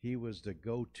 he was the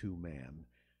go-to man,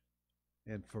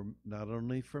 and for not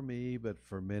only for me but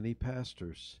for many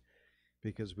pastors,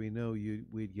 because we know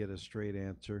we'd get a straight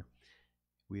answer.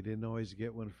 We didn't always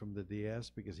get one from the DS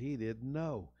because he didn't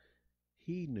know.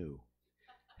 He knew.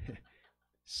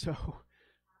 So,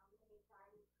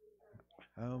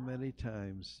 how many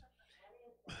times?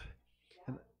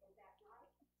 And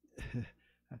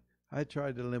I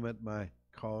tried to limit my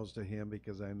calls to him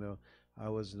because I know I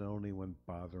wasn't the only one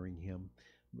bothering him.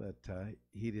 But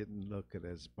he didn't look at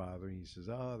it as bothering. He says,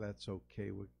 "Oh, that's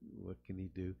okay. What can he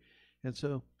do?" And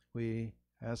so we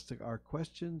asked our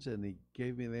questions, and he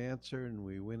gave me the answer, and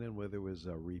we went in, whether it was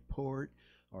a report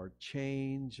or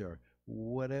change or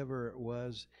whatever it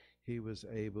was, he was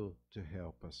able to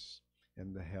help us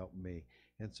and to help me.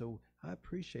 And so I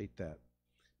appreciate that,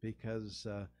 because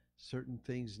certain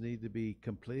things need to be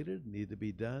completed, need to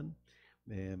be done,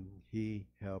 and he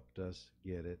helped us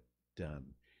get it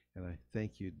done. And I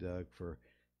thank you, Doug, for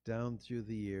down through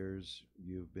the years,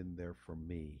 you've been there for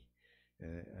me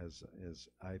as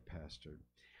I pastored.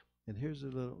 And here's a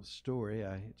little story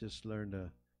I just learned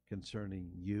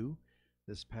concerning you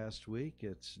this past week.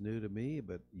 It's new to me,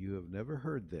 but you have never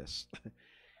heard this.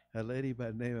 A lady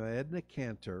by the name of Edna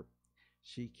Cantor,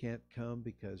 she can't come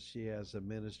because she has a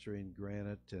ministry in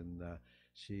Granite, and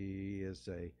she is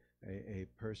a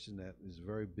person that is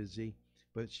very busy,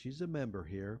 but she's a member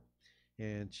here.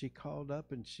 And she called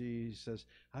up and she says,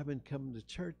 "I've been coming to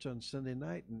church on Sunday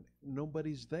night and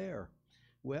nobody's there."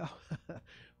 Well,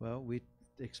 well, we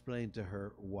explained to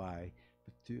her why.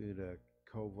 Due to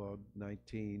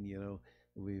COVID-19,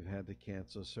 we've had to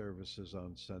cancel services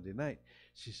on Sunday night.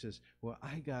 She says, "Well,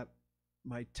 I got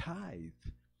my tithe.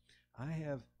 I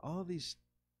have all these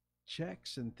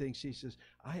checks and things." She says,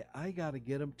 I got to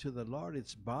get them to the Lord.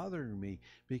 It's bothering me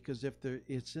because if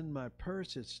it's in my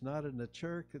purse, it's not in the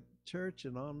church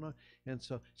and on. And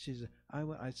so she says,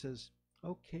 I says,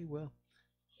 "Okay, well,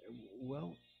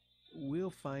 we'll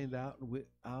find out.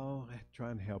 I'll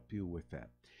try and help you with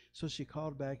that." So she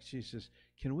called back. She says,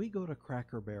 "Can we go to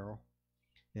Cracker Barrel?"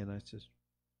 And I says,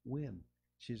 "When?"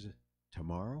 She says,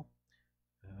 "Tomorrow."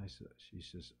 She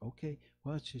says, "Okay."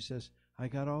 Well, she says, "I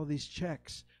got all these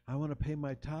checks. I want to pay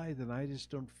my tithe, and I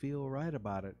just don't feel right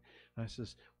about it." I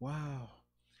says, "Wow,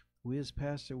 we as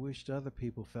pastor wished other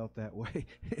people felt that way."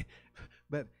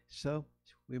 But so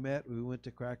we met. We went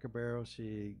to Cracker Barrel.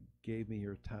 She gave me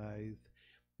her tithe,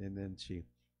 and then she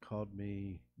called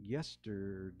me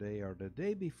yesterday or the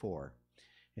day before,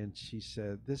 and she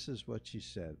said, this is what she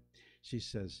said. She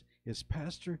says,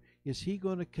 is he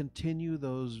going to continue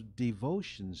those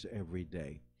devotions every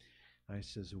day?" I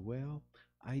says, "Well,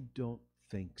 I don't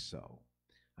think so."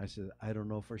 I said, "I don't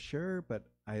know for sure, but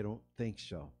I don't think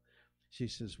so." She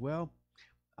says, "Well,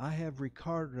 I have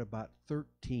recorded about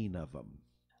 13 of them."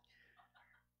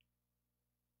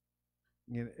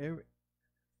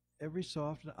 Every so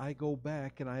often I go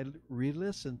back and I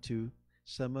re-listen to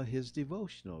some of his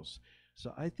devotionals.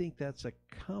 So I think that's a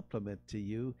compliment to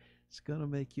you. It's going to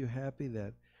make you happy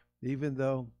that even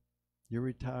though you're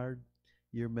retired,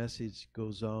 your message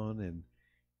goes on, and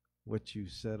what you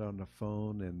said on the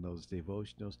phone and those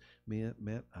devotionals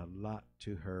meant a lot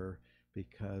to her,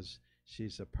 because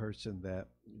she's a person that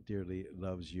dearly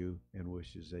loves you and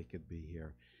wishes they could be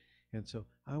here. And so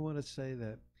I want to say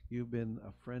that you've been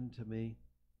a friend to me,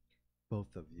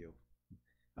 both of you.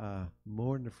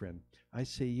 More than a friend. I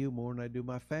see you more than I do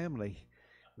my family.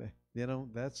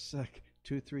 That's like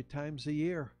 2-3 times a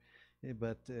year.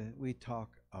 But we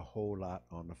talk a whole lot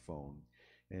on the phone.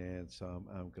 And so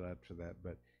I'm glad for that.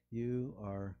 But you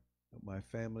are my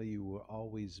family. You will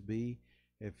always be.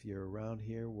 If you're around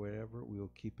here, wherever,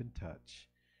 we'll keep in touch.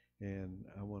 And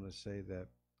I want to say that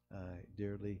I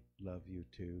dearly love you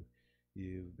too.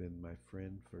 You've been my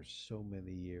friend for so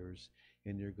many years,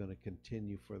 and you're going to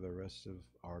continue for the rest of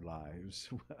our lives,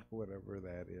 whatever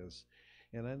that is.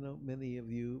 And I know many of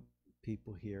you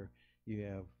people here, you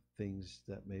have things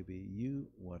that maybe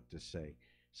you want to say.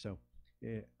 So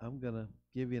I'm going to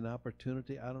give you an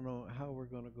opportunity. I don't know how we're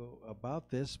going to go about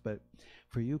this, but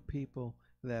for you people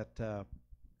that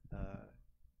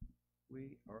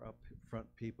we are up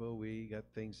front people, we got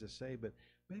things to say, but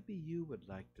maybe you would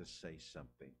like to say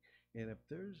something. And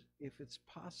if it's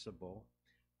possible,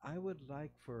 I would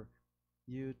like for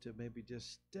you to maybe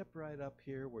just step right up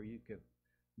here where you can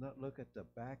not look at the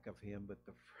back of him, but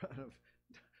the front of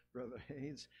Brother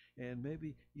Haynes, and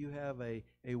maybe you have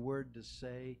a word to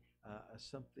say,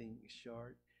 something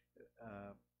short,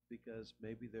 because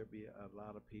maybe there'll be a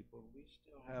lot of people. We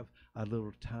still have a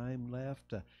little time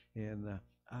left, and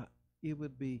it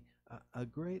would be a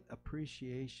great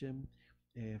appreciation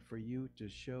and for you to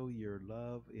show your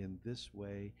love in this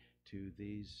way to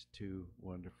these two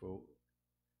wonderful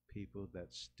people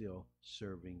that's still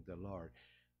serving the Lord.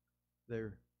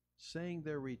 They're saying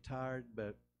they're retired,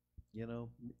 but you know,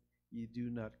 you do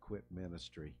not quit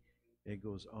ministry. It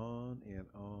goes on and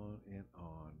on and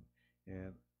on.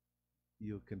 And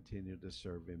you'll continue to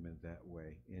serve him in that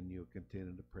way, and you'll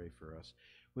continue to pray for us.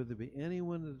 Would there be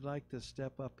anyone that'd like to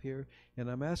step up here? And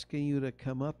I'm asking you to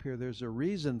come up here. There's a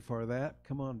reason for that.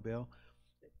 Come on, Bill.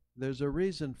 There's a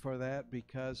reason for that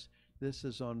because this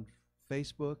is on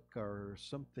Facebook or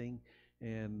something,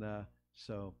 and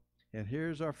and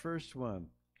here's our first one.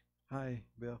 Hi,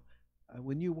 Bill.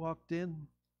 When you walked in,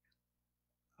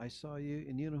 I saw you,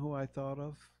 and you know who I thought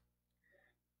of?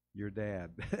 Your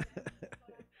dad.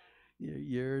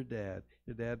 Your dad.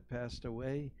 Your dad passed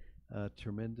away, a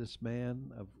tremendous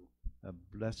man, of a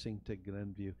blessing to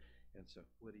Glenview. And so,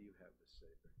 what do you have to say?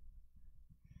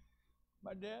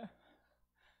 My dad,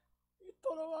 he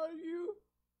thought a lot of you,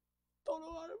 thought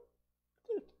a lot of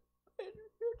this and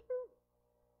you too.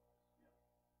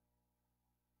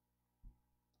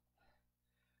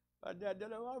 My dad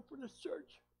did a lot for this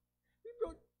church. He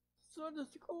built Sunday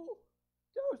school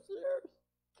downstairs,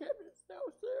 cabinets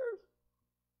downstairs.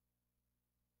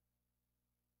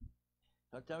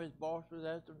 Sometimes his boss was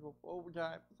asking for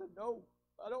overtime. He said, no,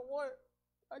 I don't want it.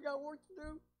 I got work to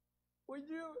do. We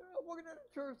do. I'm working at the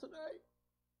church tonight.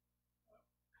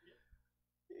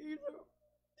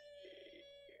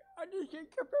 I just can't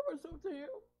compare myself to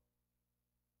him.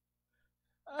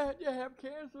 I had to have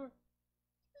cancer.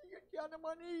 You get down on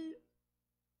my knees.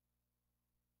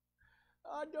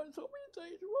 I've done so many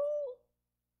things wrong.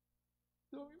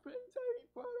 So many things I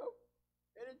ain't proud of.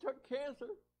 And it took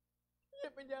cancer.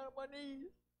 Get me down on my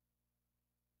knees.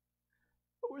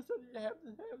 I wish I didn't have to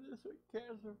have this with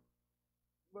cancer,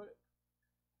 but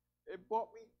it brought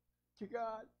me to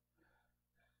God,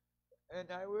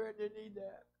 and I really need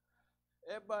that.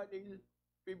 Everybody needs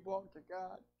to be brought to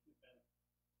God.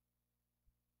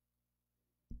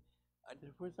 I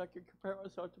just wish I could compare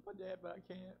myself to my dad, but I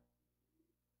can't.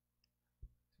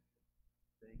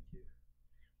 Thank you.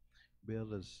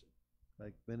 Bill is,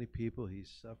 like many people, he's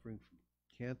suffering from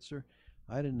cancer.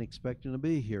 I didn't expect him to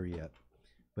be here yet,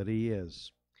 but he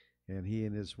is. And he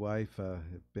and his wife have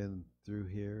been through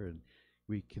here, and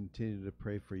we continue to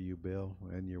pray for you, Bill,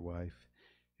 and your wife.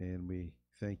 And we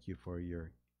thank you for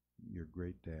your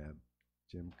great dad,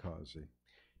 Jim Causey.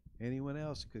 Anyone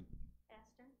else could?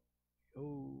 Pastor?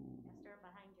 Oh. Pastor,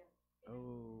 behind you.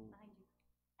 Oh. Behind you.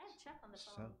 I have Chuck on the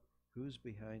So, phone. who's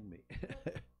behind me?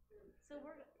 So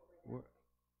We're,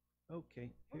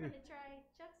 okay. We're Here. going to try,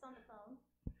 Chuck's on the phone,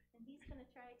 and he's going to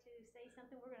try to say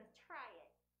something. We're going to try it.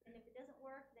 And if it doesn't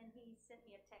work, then he sent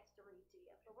me a text to read to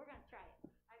you. But we're going to try it.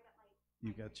 I got my.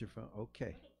 You got your phone?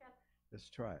 Okay. Okay, Chuck.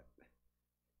 Let's try it.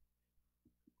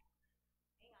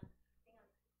 Hang on. Hang on.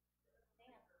 Hang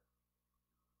on.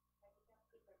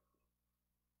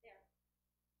 There.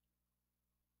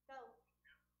 Go.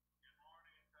 Good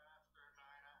morning, Pastor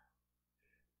Nina.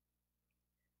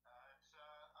 It's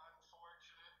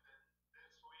unfortunate that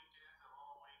this weekend of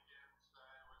all weekends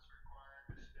I was required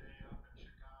to stay up in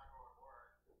Chicago and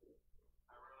work.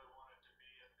 I really wanted to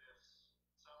be at this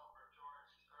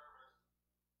celebratory service,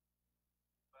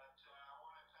 but I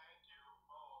want to thank you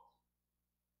both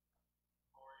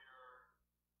for your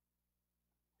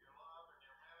love and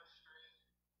your ministry,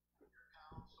 your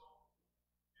counsel,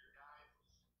 your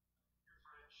guidance, your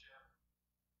friendship.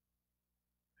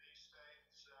 These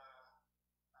things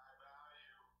I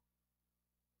value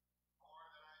more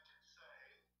than I can say,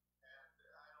 and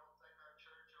I don't think our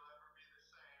church will ever be the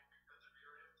same because of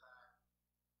your impact.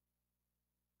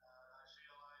 I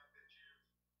feel like that you've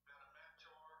been a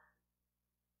mentor,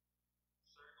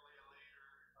 certainly a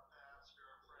leader, a pastor,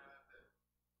 a friend,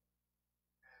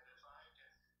 and if I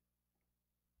can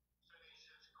finish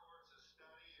this course of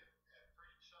study and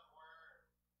preach somewhere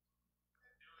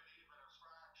and do it even a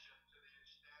fraction to the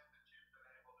extent that you've been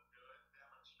able to do it,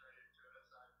 demonstrate it to us,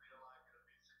 I feel like it'll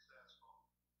be successful.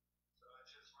 So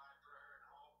it's just my prayer and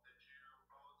hope that you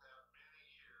both have many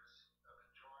years of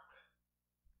enjoyment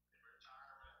in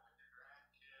retirement with your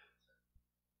grandkids and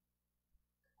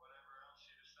whatever else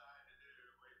you decide to do.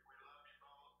 We love you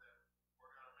both, and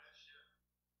we're going to miss you.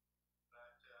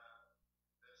 But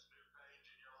this new page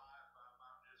in your life,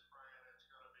 I'm just praying it's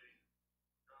going to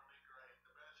be great.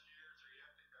 The best years are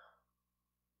yet to come.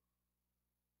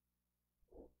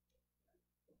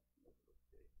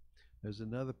 There's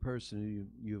another person who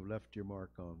you've left your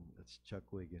mark on. That's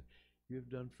Chuck Wiggin.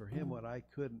 You've done for him what I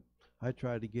couldn't. I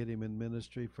tried to get him in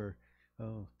ministry for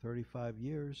 35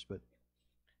 years, but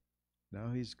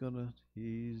now he's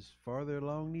farther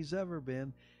along than he's ever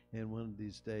been. And one of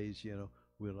these days,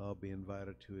 we'll all be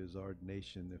invited to his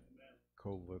ordination if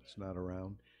COVID's not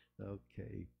around.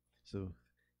 Okay. So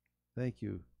thank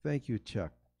you. Thank you,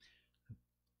 Chuck.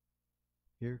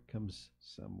 Here comes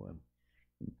someone.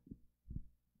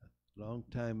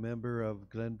 Longtime member of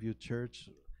Glenview Church,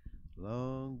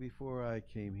 long before I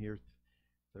came here,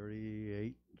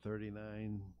 38,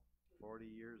 39, 40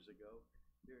 years ago.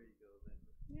 Here you go, Linda.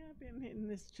 Yeah, I've been in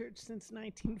this church since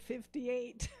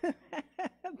 1958,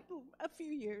 a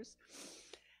few years.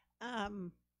 I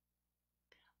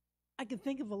can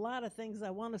think of a lot of things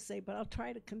I want to say, but I'll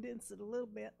try to condense it a little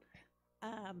bit.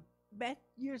 Back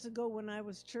years ago when I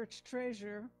was church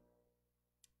treasurer,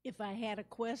 if I had a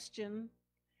question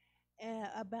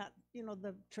about,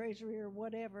 the treasury or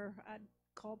whatever, I'd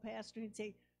call Pastor and he'd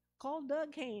say, call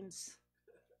Doug Haynes.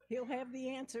 He'll have the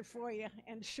answer for you.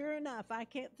 And sure enough, I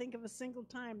can't think of a single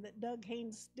time that Doug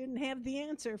Haynes didn't have the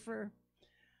answer for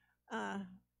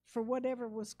whatever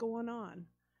was going on.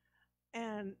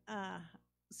 And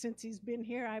since he's been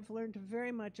here, I've learned to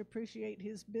very much appreciate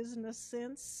his business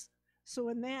sense. So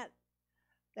in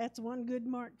that's one good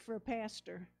mark for a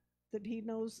pastor, that he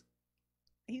knows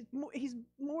he's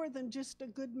more than just a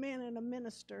good man and a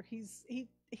minister. He's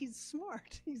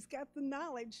smart. He's got the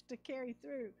knowledge to carry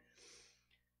through.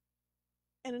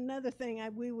 And another thing,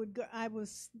 I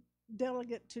was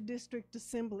delegate to district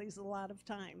assemblies a lot of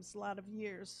times, a lot of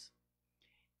years.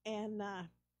 And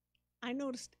I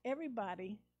noticed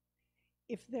everybody,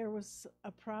 if there was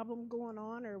a problem going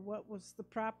on or what was the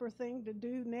proper thing to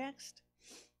do next,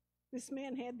 this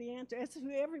man had the answer. That's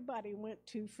who everybody went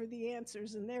to for the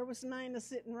answers. And there was Nina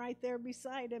sitting right there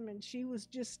beside him, and she was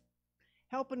just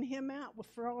helping him out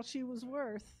for all she was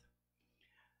worth.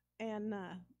 And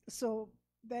so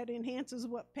that enhances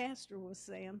what Pastor was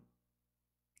saying.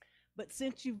 But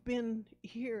since you've been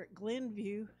here at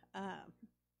Glenview,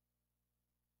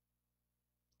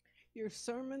 your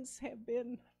sermons have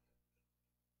been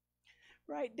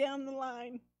right down the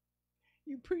line.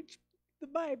 You preach the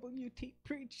Bible, you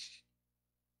preach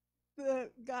the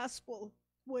gospel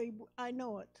way I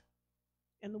know it,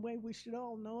 and the way we should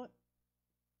all know it.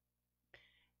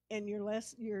 And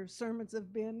your sermons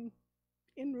have been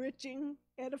enriching,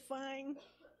 edifying,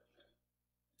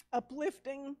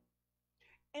 uplifting,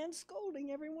 and scolding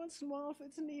every once in a while if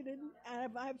it's needed.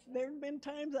 There have been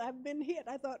times I've been hit.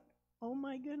 I thought, oh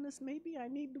my goodness, maybe I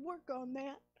need to work on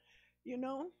that,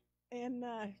 And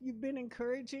you've been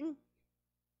encouraging.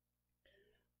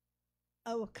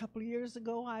 A couple of years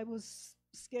ago, I was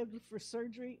scheduled for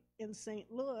surgery in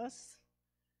St. Louis,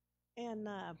 and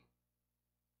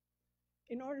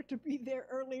in order to be there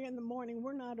early in the morning,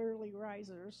 we're not early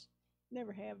risers,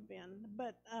 never have been,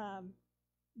 but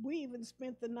we even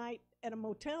spent the night at a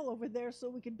motel over there so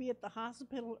we could be at the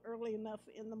hospital early enough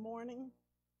in the morning.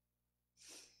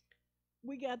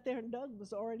 We got there and Doug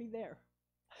was already there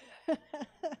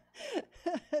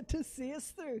to see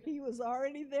us through. He was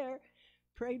already there,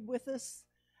 prayed with us,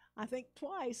 I think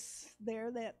twice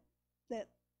there that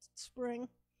spring.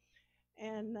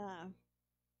 And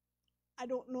I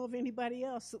don't know of anybody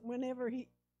else that whenever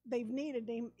they've needed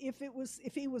him, if it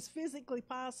was physically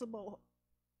possible,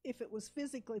 he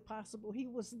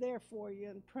was there for you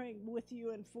and praying with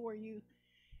you and for you.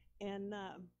 And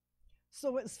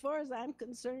so as far as I'm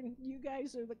concerned, you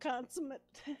guys are the consummate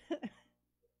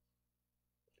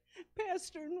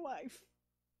pastor and wife.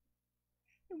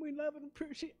 And we love and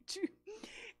appreciate you.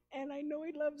 And I know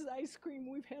he loves ice cream.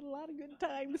 We've had a lot of good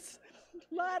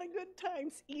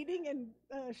times eating and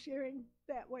sharing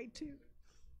that way too.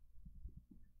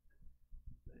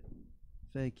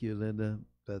 Thank you, Linda.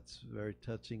 That's very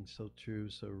touching, so true,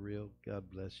 so real. God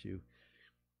bless you.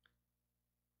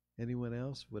 Anyone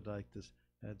else would like to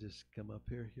just come up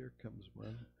here? Here comes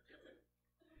one.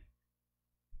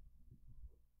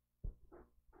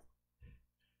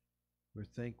 We're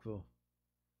thankful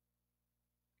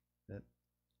that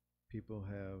people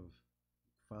have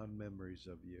fond memories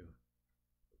of you.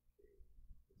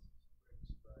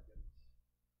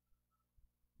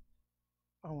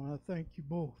 I want to thank you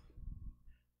both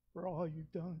for all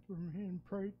you've done for me and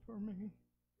prayed for me.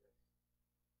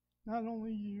 Not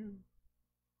only you,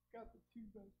 got the two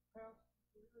best pastors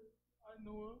I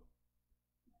know of,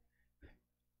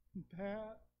 and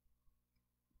Pat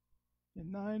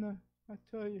and Nina. I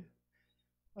tell you,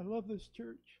 I love this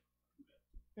church,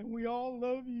 and we all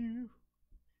love you,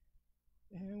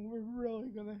 and we're really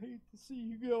going to hate to see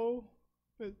you go,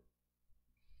 but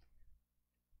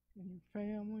and your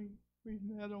family, we've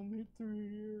met only through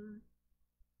years,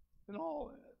 and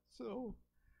all that, so,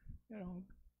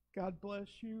 God bless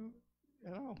you,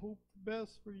 and I hope the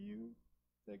best for you,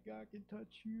 that God can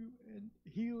touch you and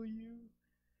heal you.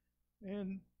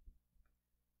 And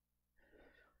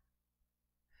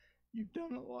you've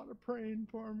done a lot of praying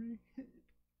for me,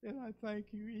 and I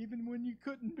thank you. Even when you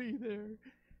couldn't be there,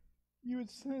 you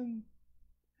would send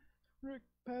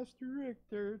Pastor Rick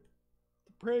there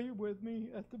to pray with me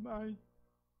at my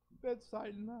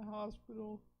bedside in the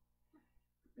hospital.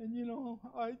 And you know,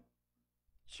 I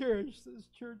cherish this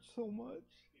church so much.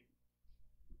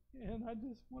 And I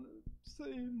just want to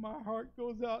say my heart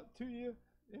goes out to you,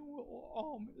 and we'll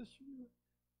all miss you.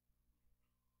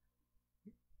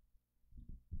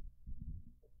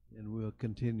 And we'll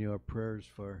continue our prayers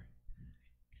for,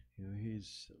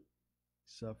 he's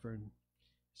suffering.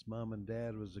 His mom and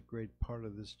dad was a great part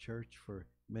of this church for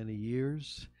many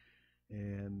years,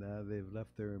 and they've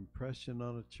left their impression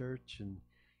on the church and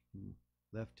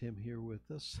left him here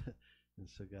with us. And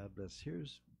so God bless.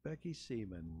 Here's Becky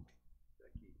Seaman.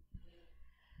 Becky.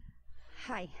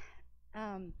 Hi.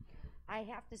 I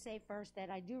have to say first that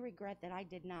I do regret that I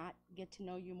did not get to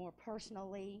know you more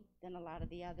personally than a lot of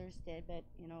the others did, but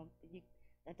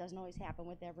that doesn't always happen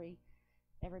with every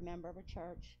member of a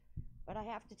church. But I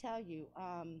have to tell you,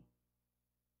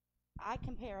 I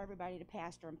compare everybody to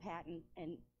Pastor and Pat,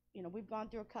 and we've gone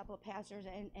through a couple of pastors,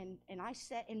 and I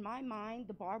set in my mind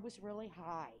the bar was really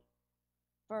high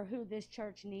for who this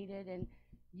church needed, and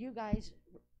you guys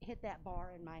hit that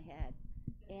bar in my head.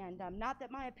 And not that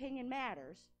my opinion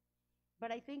matters,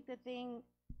 but I think the thing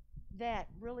that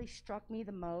really struck me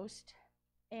the most,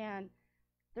 and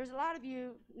there's a lot of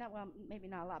you, maybe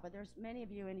not a lot, but there's many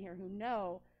of you in here who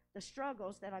know the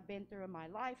struggles that I've been through in my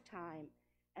lifetime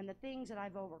and the things that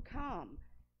I've overcome.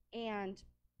 And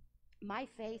my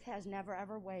faith has never,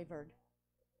 ever wavered.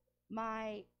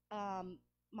 My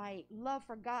love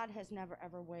for God has never,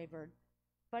 ever wavered.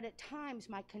 But at times,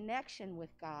 my connection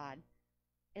with God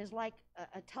is like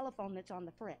a telephone that's on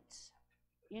the fritz.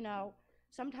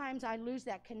 Sometimes I lose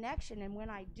that connection, and when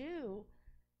I do,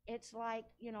 it's like,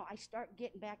 I start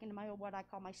getting back into my old, what I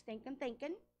call my stinking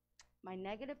thinking, my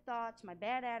negative thoughts, my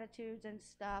bad attitudes and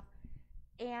stuff.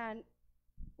 And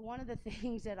one of the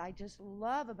things that I just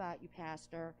love about you,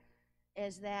 Pastor,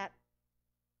 is that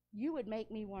you would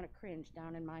make me want to cringe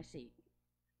down in my seat.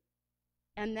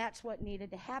 And that's what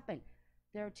needed to happen.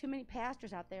 There are too many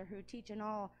pastors out there who are teaching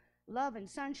all love and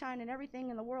sunshine and everything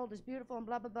in the world is beautiful and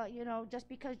blah, blah, blah, just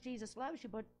because Jesus loves you,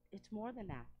 but it's more than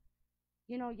that.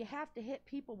 You have to hit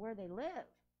people where they live.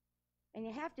 And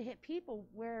you have to hit people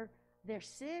where their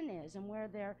sin is and where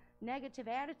their negative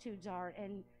attitudes are.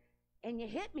 And you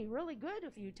hit me really good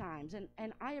a few times,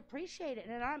 and I appreciate it.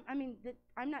 And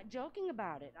I'm not joking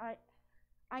about it.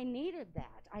 I needed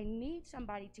that. I need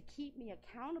somebody to keep me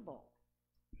accountable.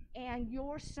 And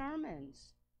your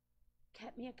sermons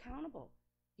kept me accountable.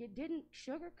 You didn't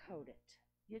sugarcoat it.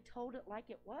 You told it like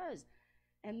it was.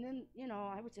 And then,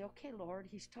 I would say, okay, Lord,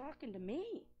 he's talking to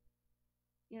me,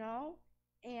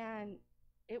 and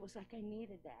it was like I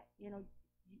needed that.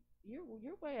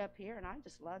 You're way up here, and I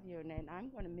just love you, and I'm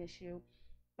going to miss you.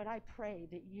 But I pray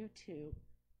that you two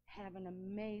have an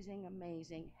amazing,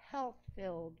 amazing,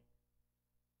 health-filled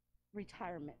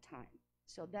retirement time.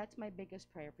 So that's my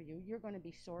biggest prayer for you. You're going to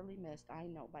be sorely missed, I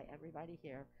know, by everybody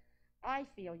here. I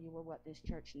feel you were what this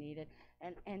church needed,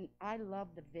 and I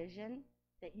love the vision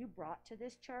that you brought to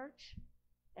this church,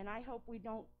 and I hope we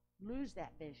don't lose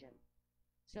that vision.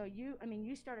 So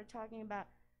you started talking about,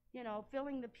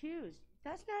 filling the pews.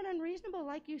 That's not unreasonable,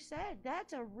 like you said.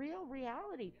 That's a real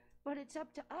reality, but it's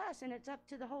up to us, and it's up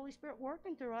to the Holy Spirit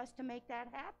working through us to make that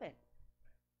happen.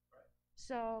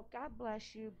 So God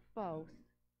bless you both.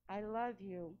 I love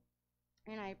you,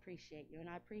 and I appreciate you, and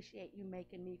I appreciate you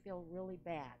making me feel really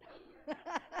bad.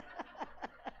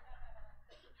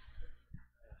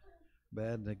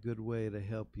 Bad in a good way to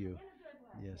help you.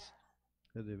 Yes.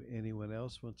 But if anyone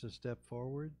else wants to step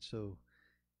forward, so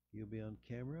you'll be on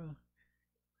camera.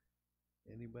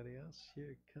 Anybody else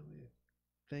here? Come in.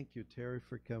 Thank you, Terry,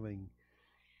 for coming.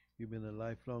 You've been a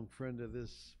lifelong friend of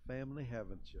this family,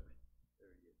 haven't you? There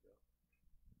you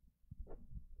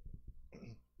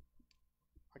go.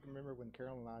 I can remember when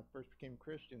Carol and I first became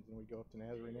Christians, and we'd go up to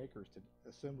Nazarene Acres to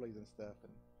assemblies and stuff,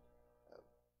 and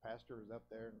pastor was up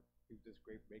there, and he was this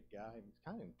great big guy, and he was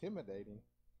kind of intimidating.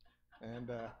 And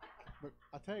but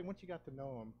I tell you, once you got to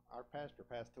know him, our pastor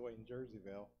passed away in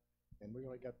Jerseyville, and we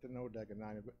really got to know Doug and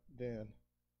Nina then,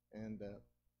 and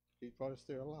he brought us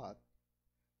through a lot.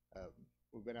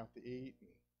 We've been out to eat and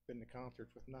been to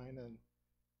concerts with Nina,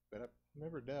 but I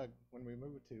remember Doug when we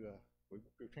moved to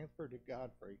we transferred to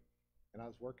Godfrey, and I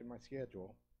was working my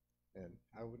schedule, and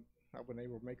I wasn't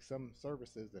able to make some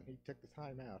services, and he took the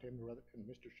time out, him and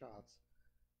Mr. Schatz,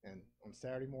 And on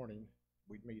Saturday morning,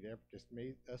 we'd meet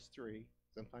us three,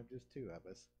 sometimes just two of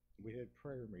us. We had a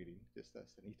prayer meeting, just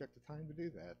us, and he took the time to do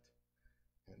that.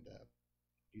 And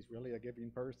he's really a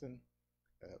giving person.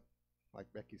 Like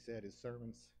Becky said, his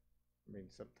sermons, I mean,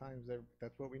 sometimes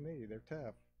that's what we need. They're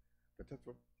tough, but that's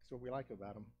what we like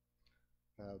about them.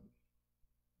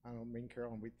 I don't mean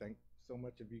Carol, and we thank so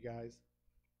much of you guys,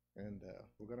 and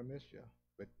we're gonna miss you.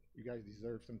 But you guys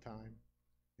deserve some time,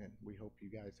 and we hope you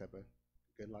guys have a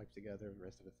good life together the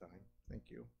rest of the time. Thank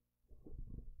you.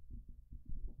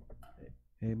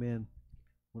 Amen.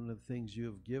 One of the things you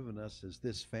have given us is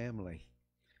this family,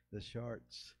 the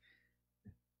Sharts.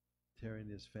 Terry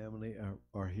and his family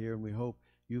are here, and we hope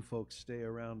you folks stay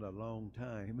around a long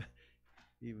time,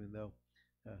 even though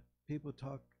people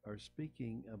are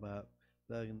speaking about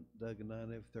Doug and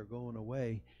Nina if they're going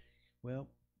away. Well,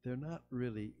 they're not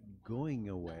really going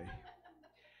away.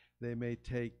 They may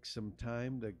take some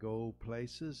time to go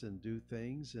places and do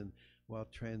things, and while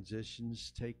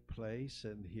transitions take place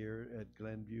and here at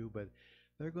Glenview, but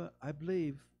they're going. I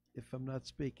believe, if I'm not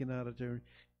speaking out of turn,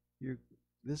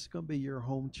 this is going to be your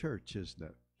home church, isn't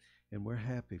it? And we're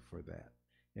happy for that,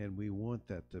 and we want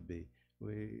that to be.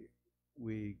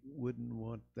 We wouldn't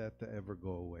want that to ever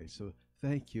go away. So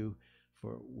thank you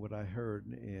for what I heard,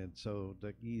 and so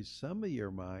to ease some of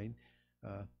your mind,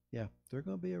 yeah, they're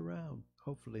going to be around.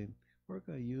 Hopefully, we're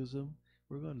going to use them.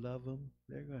 We're going to love them.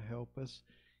 They're going to help us,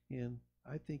 and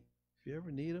I think if you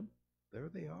ever need them, there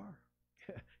they are.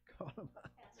 Call them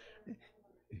out.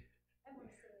 I want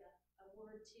to say a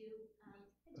word too. I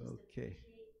just Okay.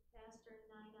 appreciate Pastor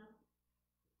Nina.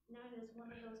 Nina is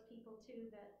one of those people too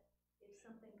that if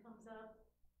something comes up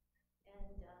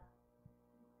and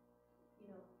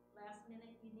last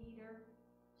minute you need her,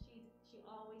 she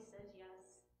always says yes.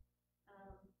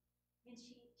 And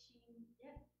she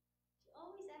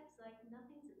always acts like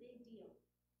nothing's a big deal.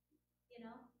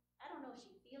 I don't know if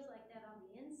she feels like that on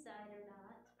the inside or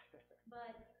not,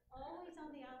 but always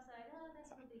on the outside, oh, that's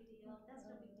no big deal. That's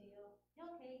no big deal.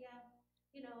 Okay, yeah.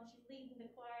 She's leading the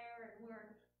choir and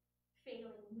we're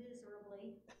failing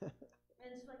miserably. And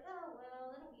she's like, oh,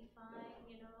 well, it'll be fine,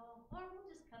 or we'll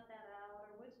just cut that out,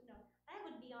 or I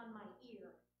would be on my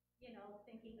ear,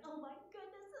 thinking, oh my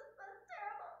goodness, this is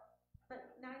terrible.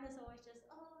 But Nina's always just,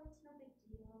 oh, it's no big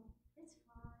deal. It's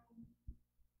fine.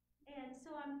 And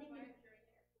so I'm thinking,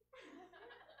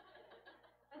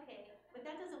 okay, but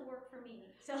that doesn't work for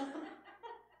me. So,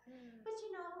 but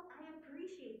I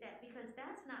appreciate that because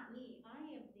that's not me. I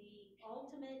am the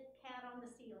ultimate cat on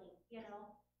the ceiling,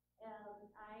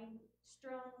 I'm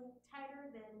strung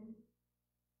tighter than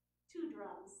two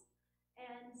drums.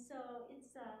 And so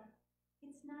it's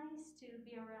nice to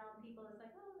be around people that's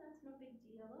like, oh, that's no big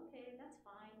deal. Okay, that's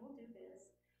fine. We'll do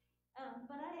this.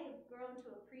 But I have grown to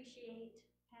appreciate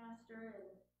Pastor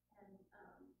and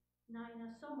Nina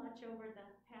so much over the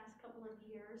past couple of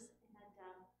years. And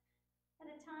at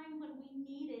a time when we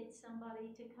needed somebody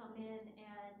to come in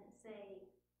and say,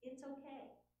 it's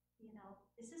okay.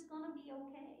 This is going to be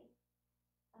okay.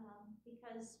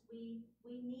 Because we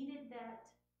needed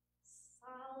that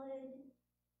solid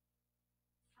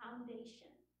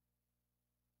foundation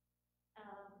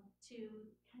to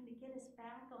kind of get us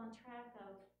back on track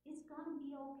of it's going to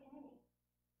be okay.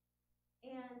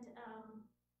 And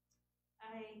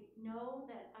I know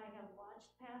that I have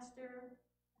watched Pastor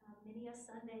many a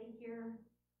Sunday here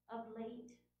of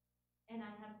late, and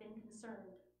I have been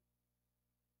concerned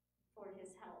for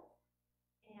his health.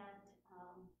 And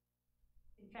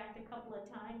in fact, a couple of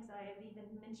times I have even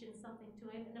mentioned something to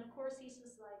him, and of course he's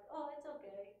just like, oh, it's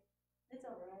okay. It's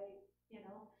all right,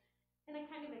 And I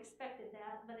kind of expected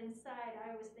that, but inside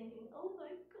I was thinking, oh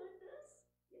my goodness,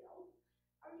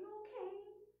 are you okay?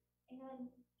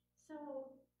 And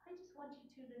so I just want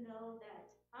you two to know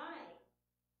that I,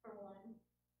 for one,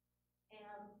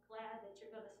 am glad that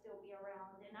you're going to still be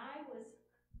around. And I was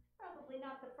probably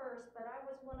not the first, but I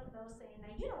was one of those saying,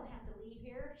 now you don't have to leave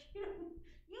here.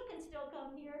 You can still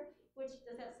come here. Which,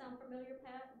 does that sound familiar,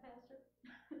 Pat and Pastor?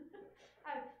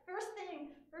 First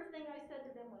thing I said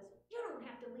to them was, you don't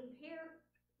have to leave here.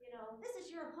 This is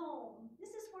your home.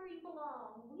 This is where you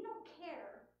belong. We don't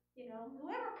care.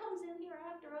 Whoever comes in here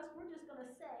after us, we're just going to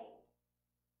say,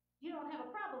 you don't have a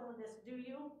problem with this, do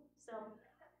you? So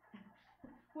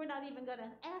we're not even going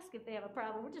to ask if they have a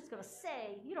problem. We're just going to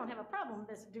say, you don't have a problem with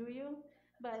this, do you?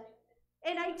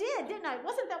 And I did, didn't I?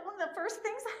 Wasn't that one of the first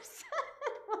things I said?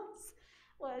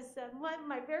 One of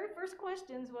my very first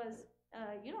questions was,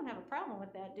 you don't have a problem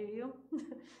with that, do you?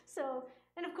 So,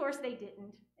 and of course they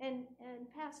didn't. And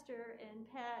Pastor and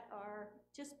Pat are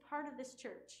just part of this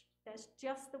church. That's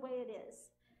just the way it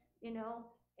is.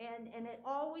 And it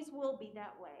always will be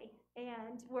that way.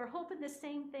 And we're hoping the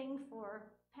same thing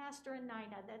for Pastor and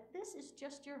Nina, that this is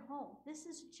just your home. This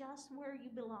is just where you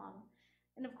belong.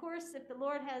 And of course, if the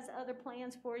Lord has other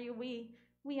plans for you,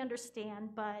 we understand,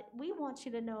 but we want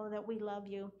you to know that we love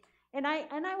you. And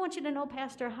I want you to know,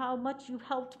 Pastor, how much you've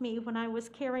helped me when I was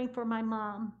caring for my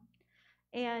mom.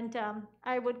 And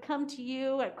I would come to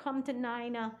you, I'd come to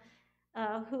Nina,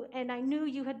 and I knew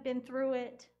you had been through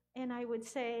it. And I would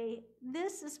say,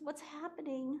 this is what's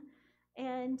happening.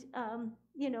 And,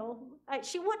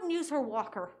 she wouldn't use her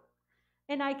walker.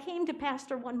 And I came to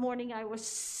Pastor one morning, I was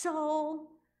so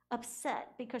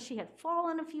upset because she had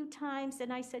fallen a few times.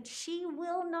 And I said, she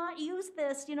will not use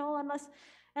this,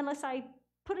 unless I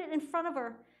put it in front of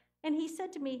her. And he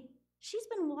said to me, she's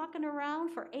been walking around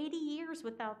for 80 years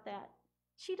without that.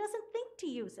 She doesn't think to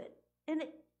use it. And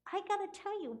I got to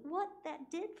tell you what that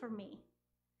did for me.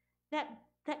 That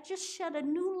just shed a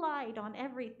new light on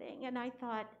everything. And I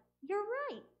thought, you're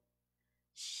right.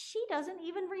 She doesn't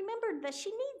even remember that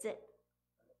she needs it.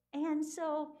 And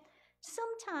so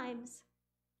sometimes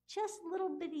just little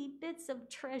bitty bits of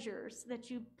treasures that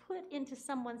you put into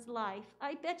someone's life,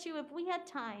 I bet you if we had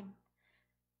time,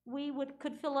 we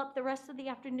could fill up the rest of the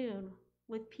afternoon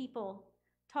with people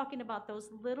talking about those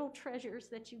little treasures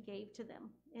that you gave to them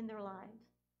in their lives.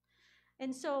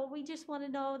 And so we just want you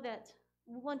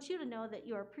to know that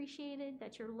you're appreciated,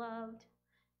 that you're loved,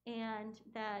 and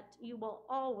that you will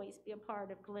always be a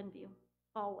part of Glenview,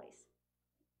 always.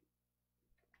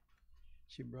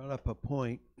 She brought up a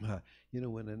point.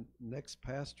 When the next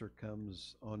pastor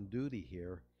comes on duty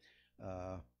here,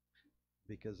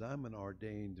 because I'm an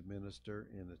ordained minister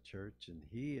in a church and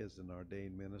he is an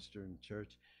ordained minister in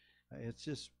church, it's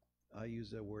just, I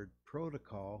use that word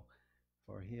protocol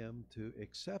for him to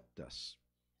accept us.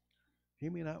 He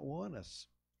may not want us.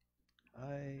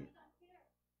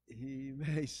 He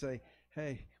may say,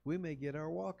 hey, we may get our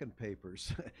walking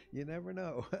papers. You never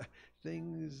know.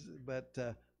 But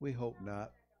we hope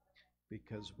not,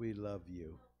 because we love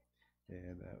you.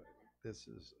 And this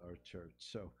is our church.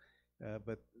 So,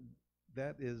 but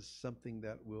that is something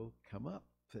that will come up.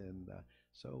 And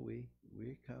so we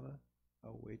kind of,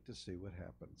 I'll wait to see what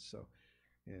happens. So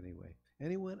anyway,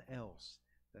 anyone else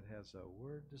that has a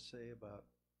word to say about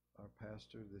our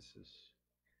pastor? This is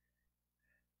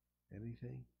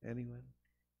anything? Anyone?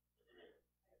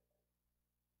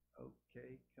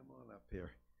 Okay, come on up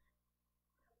here.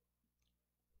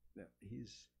 No,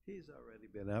 he's already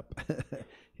been up.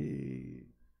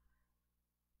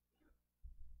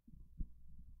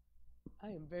 I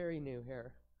am very new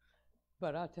here,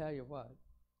 but I'll tell you what.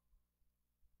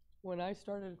 When I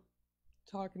started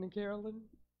talking to Carolyn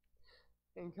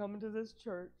and coming to this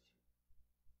church,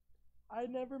 I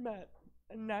never met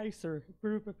a nicer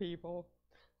group of people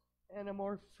and a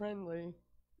more friendly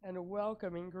and a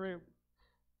welcoming group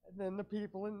than the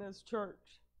people in this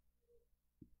church.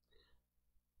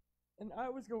 And I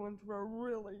was going through a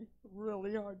really,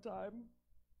 really hard time.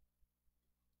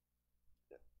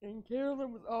 And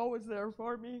Carolyn was always there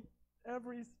for me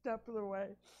every step of the way,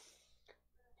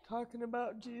 talking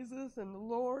about Jesus and the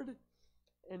Lord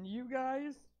and you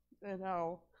guys and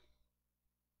how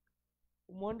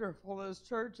wonderful this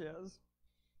church is.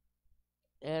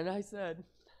 And I said,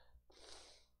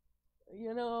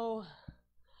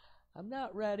 I'm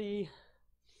not ready.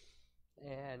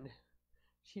 And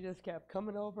she just kept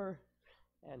coming over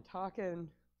and talking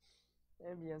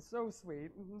and being so sweet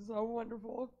and so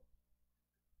wonderful.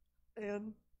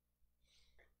 And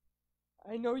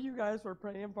I know you guys were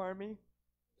praying for me.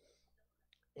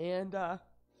 And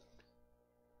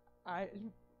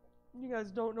you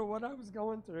guys don't know what I was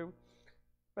going through,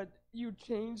 but you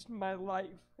changed my life,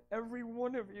 every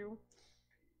one of you,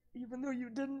 even though you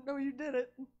didn't know you did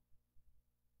it.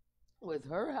 With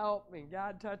her help and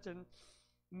God touching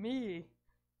me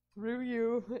through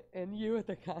you and you at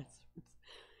the concerts.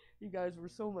 You guys were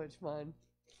so much fun.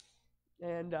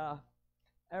 And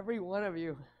every one of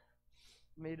you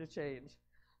made a change.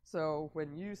 So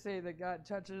when you say that God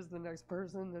touches the next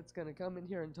person that's going to come in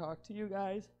here and talk to you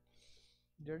guys,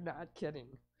 you're not kidding.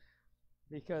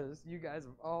 Because you guys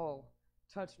have all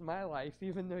touched my life,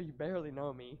 even though you barely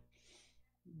know me.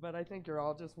 But I think you're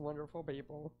all just wonderful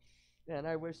people. And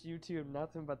I wish you two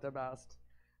nothing but the best.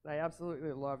 I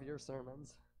absolutely love your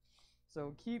sermons.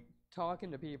 So keep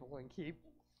talking to people and keep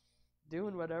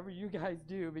doing whatever you guys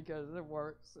do, because it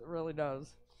works. It really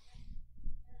does.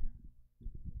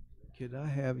 Could I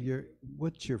have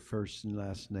what's your first and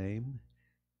last name?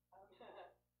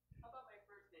 How about my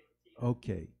first name, Tina?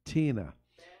 Okay, Tina.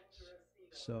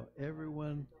 So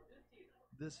everyone,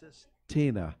 this is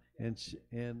Tina,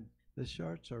 and the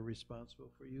Sharts are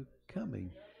responsible for you coming.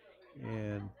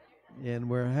 and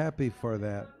we're happy for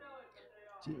that.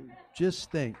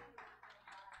 Just think,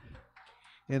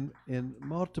 in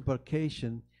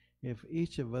multiplication, if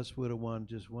each of us would have won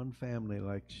just one family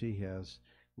like she has,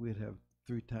 we'd have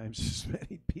 3 times as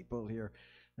many people here.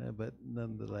 But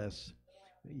nonetheless,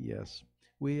 yes,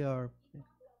 we are.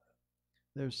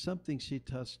 There's something she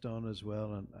touched on as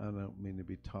well, and I don't mean to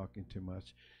be talking too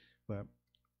much, but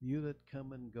you that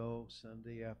come and go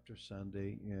Sunday after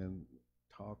Sunday and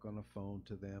talk on the phone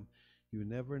to them, you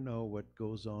never know what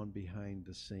goes on behind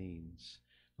the scenes.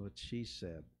 What she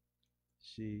said,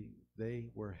 they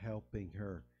were helping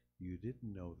her. You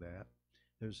didn't know that.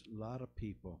 There's a lot of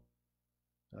people,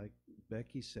 like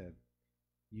Becky said,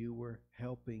 you were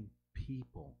helping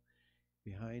people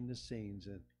behind the scenes,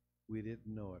 and we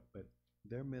didn't know it. But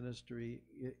their ministry,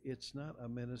 it's not a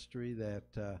ministry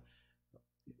that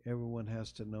everyone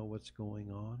has to know what's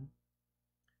going on,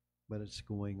 but it's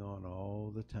going on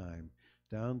all the time.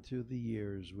 Down through the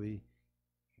years, we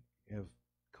have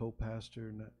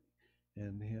co-pastor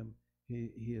and him.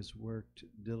 He has worked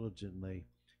diligently,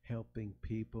 helping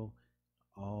people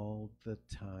all the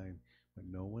time. But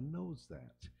no one knows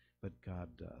that, but God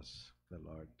does. The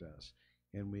Lord does.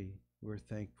 And we're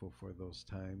thankful for those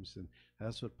times, and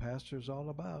that's what pastor's all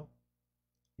about,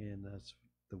 and that's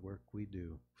the work we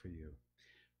do for you.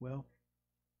 Well,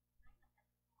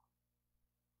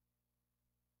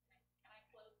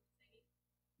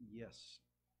 yes.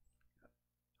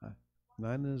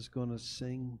 Nina's going to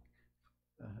sing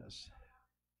us.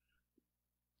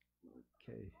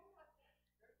 Okay.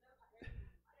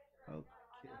 Okay.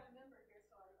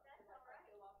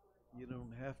 You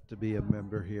don't have to be a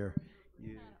member here.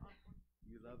 You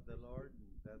love the Lord, and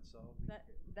that's all.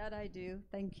 That I do.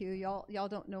 Thank you. Y'all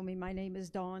don't know me. My name is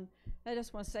Dawn. I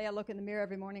just want to say I look in the mirror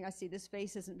every morning. I see this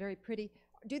face isn't very pretty.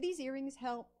 Do these earrings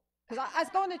help? Because I was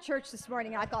going to church this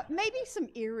morning, and I thought maybe some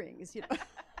earrings, you know.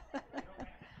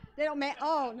 They don't matter.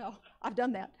 Oh, no. I've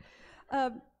done that.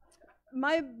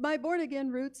 My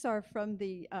born-again roots are from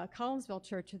the Collinsville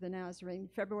Church of the Nazarene.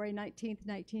 February 19th,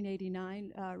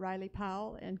 1989, Riley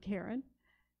Powell and Karen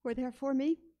were there for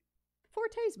me.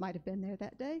 Fortes might have been there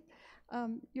that day.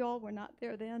 You all were not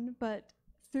there then, but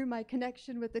through my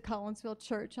connection with the Collinsville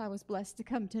Church, I was blessed to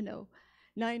come to know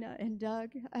Nina and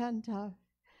Doug, and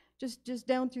just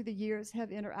down through the years have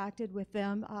interacted with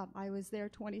them. I was there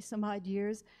 20 some odd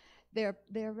years. Their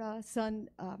son,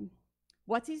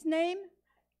 what's his name?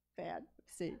 Thad.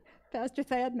 See, Pastor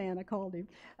Thad Man, I called him.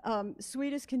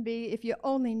 Sweet as can be. If you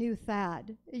only knew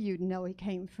Thad, you'd know he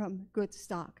came from good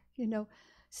stock. You know,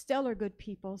 stellar good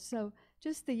people. So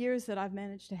just the years that I've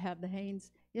managed to have the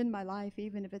Haynes in my life,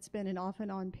 even if it's been an off and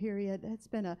on period, it's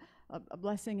been a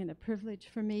blessing and a privilege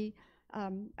for me.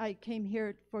 I came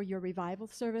here for your revival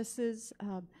services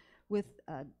with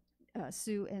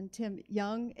Sue and Tim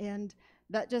Young, and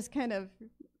that just kind of,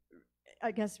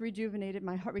 I guess, rejuvenated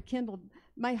my heart, rekindled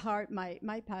my heart,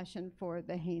 my passion for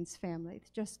the Haynes family. It's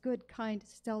just good, kind,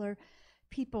 stellar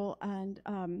people, and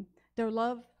their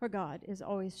love for God is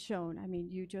always shown. I mean,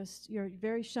 you're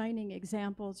very shining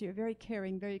examples. You're very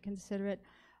caring, very considerate.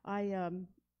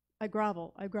 I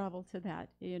grovel to that.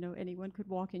 You know, anyone could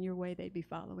walk in your way, they'd be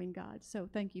following God. So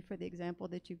thank you for the example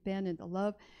that you've been and the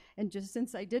love. And just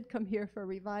since I did come here for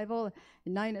revival,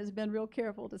 Nina's been real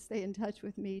careful to stay in touch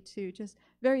with me too. Just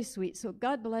very sweet. So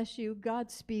God bless you.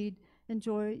 Godspeed.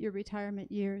 Enjoy your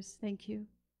retirement years. Thank you.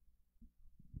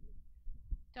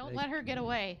 Don't let her get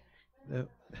away.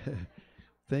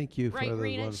 Thank you for the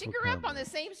Rena. wonderful She grew up on comment. the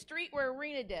same street where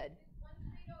Rena did.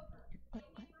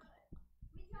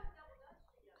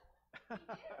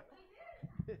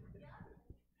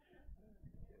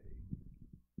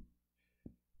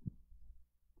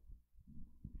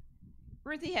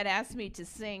 Ruthie had asked me to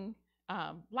sing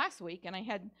last week, and I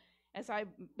had, as I've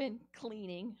been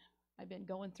cleaning, I've been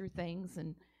going through things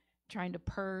and trying to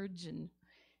purge and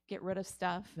get rid of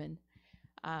stuff. And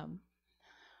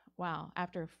wow,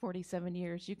 after 47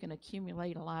 years, you can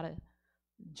accumulate a lot of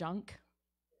junk.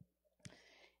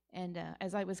 And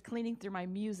as I was cleaning through my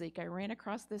music, I ran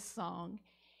across this song,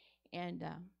 and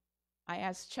I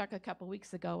asked Chuck a couple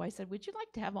weeks ago, I said, would you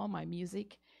like to have all my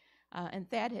music? And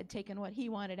Thad had taken what he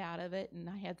wanted out of it, and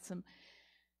I had some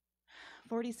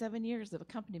 47 years of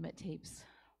accompaniment tapes.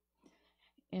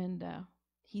 And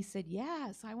he said,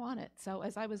 yes, I want it. So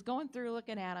as I was going through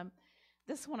looking at them,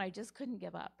 this one I just couldn't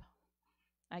give up.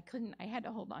 I had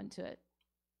to hold on to it.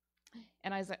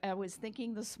 And as I was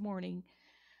thinking this morning,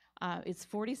 it's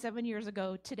 47 years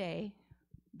ago today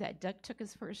that Doug took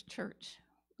his first church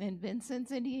in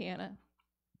Vincennes, Indiana,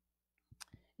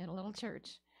 in a little church.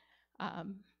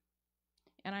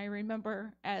 And I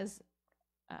remember as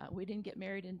We didn't get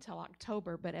married until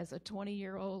October, but as a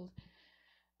 20-year-old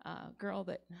girl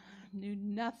that knew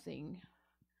nothing,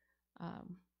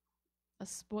 a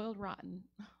spoiled rotten,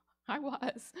 I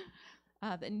was,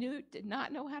 that did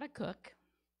not know how to cook.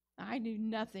 I knew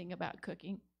nothing about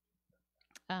cooking.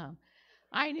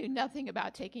 I knew nothing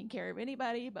about taking care of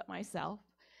anybody but myself.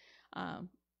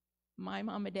 My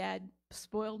mom and dad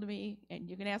spoiled me, and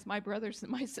you can ask my brothers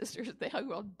and my sisters, they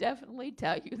will definitely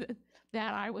tell you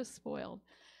that I was spoiled.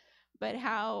 But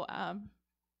how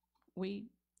we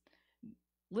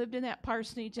lived in that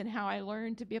parsonage and how I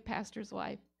learned to be a pastor's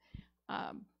wife.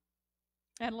 And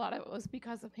a lot of it was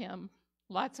because of him.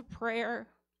 Lots of prayer.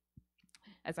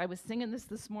 As I was singing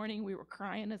this morning, we were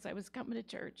crying as I was coming to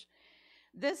church.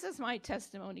 This is my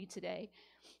testimony today.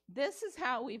 This is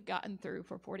how we've gotten through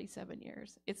for 47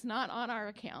 years. It's not on our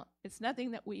account. It's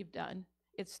nothing that we've done.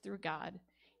 It's through God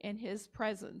and his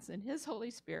presence and his Holy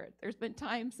Spirit. There's been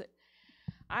times that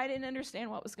I didn't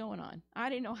understand what was going on. I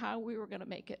didn't know how we were going to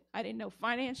make it. I didn't know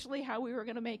financially how we were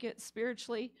going to make it,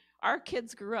 spiritually. Our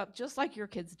kids grew up just like your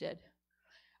kids did.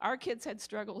 Our kids had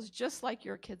struggles just like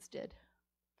your kids did.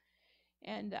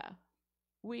 And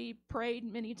we prayed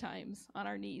many times on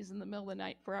our knees in the middle of the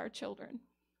night for our children.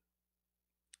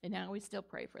 And now we still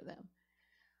pray for them.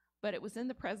 But it was in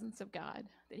the presence of God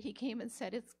that he came and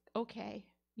said, it's okay.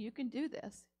 You can do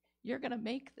this. You're going to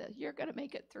make this. You're going to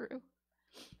make it through.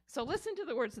 So listen to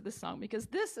the words of the song, because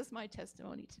this is my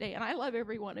testimony today. And I love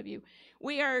every one of you.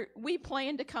 We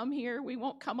plan to come here. We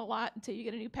won't come a lot until you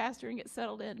get a new pastor and get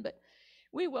settled in. But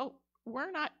we will.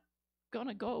 We're not going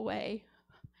to go away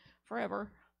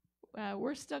forever.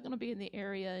 We're still going to be in the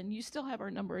area, and you still have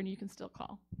our number, and you can still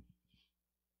call.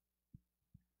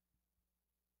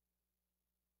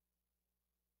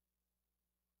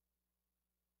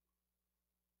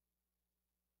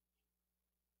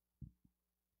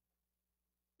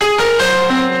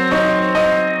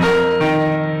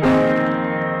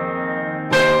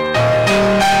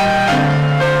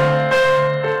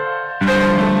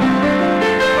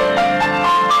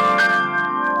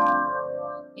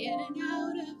 In and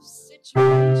out of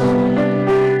situations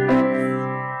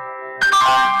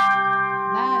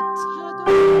that tug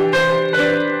on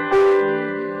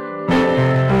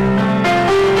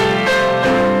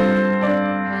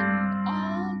and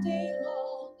all day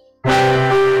long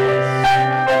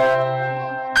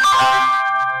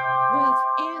with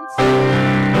answers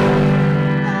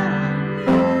that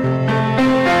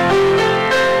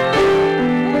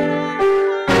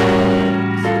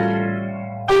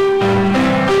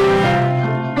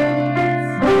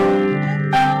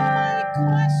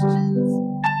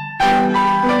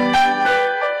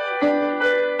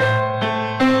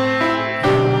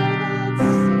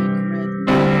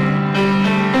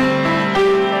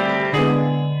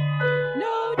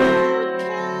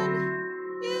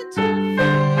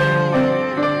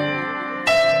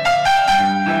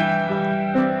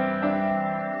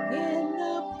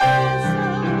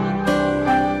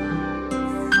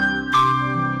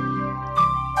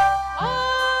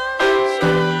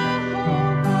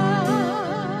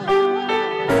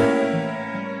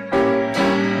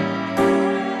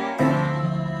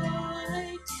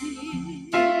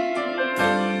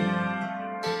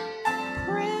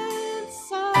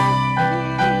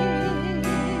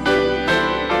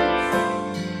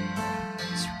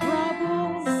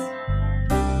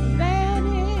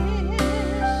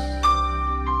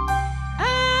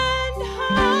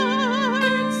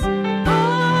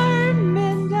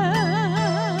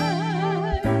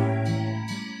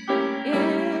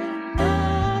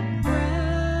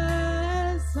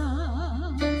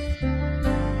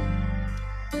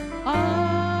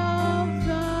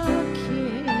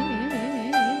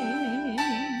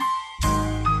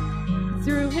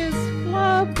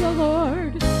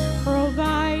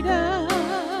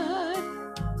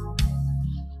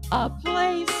a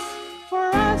place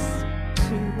for us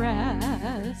to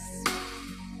rest,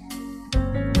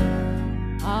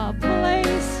 a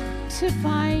place to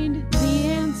find the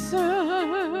answers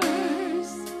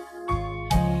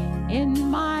in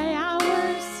my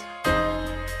hours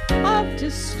of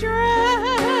distress.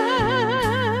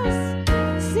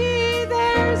 See,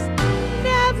 there's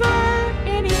never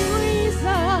any reason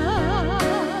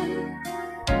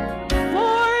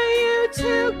for you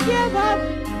to give up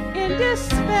in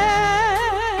despair.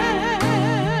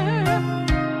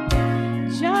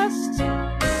 Just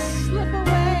slip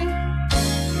away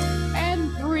and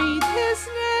breathe his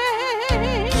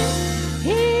name.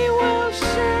 He will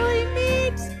surely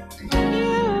meet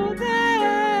you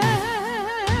there.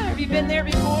 Have you been there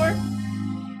before?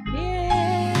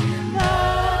 In the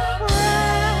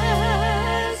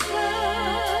presence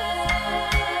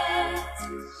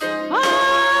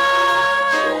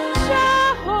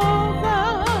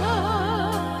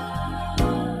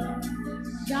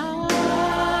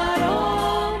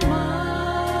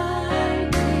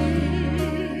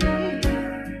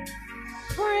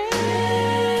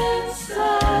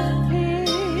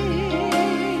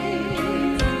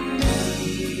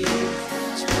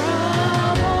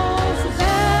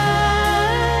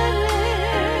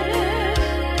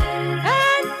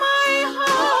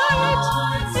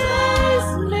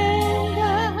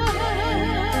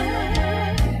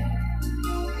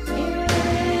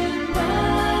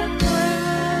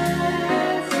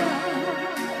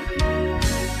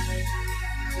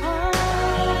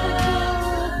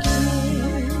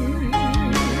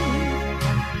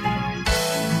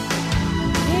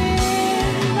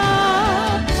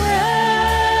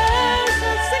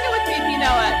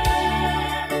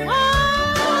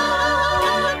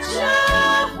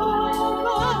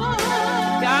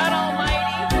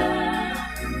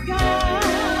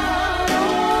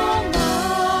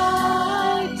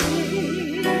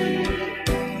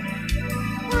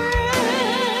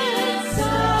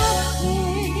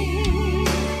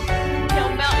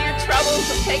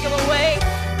take them away.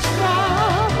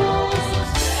 Troubles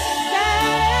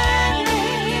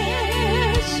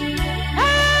vanish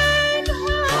and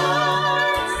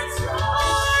hearts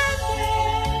are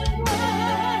made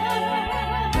glad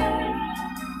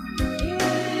in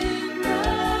the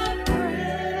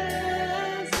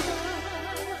presence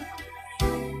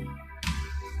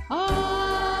of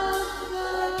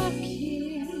the King.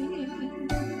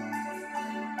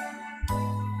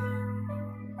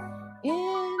 In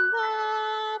the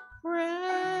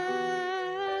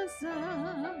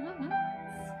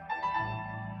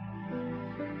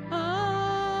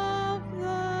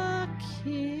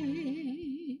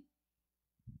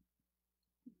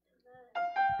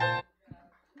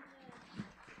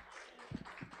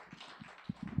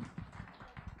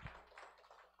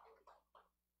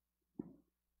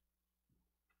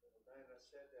presence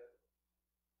of the King.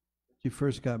 She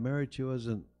first got married, she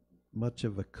wasn't much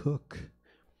of a cook.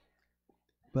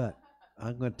 But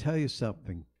I'm going to tell you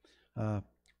something.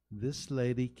 This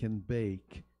lady can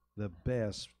bake the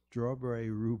best strawberry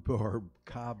rhubarb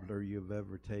cobbler you've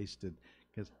ever tasted,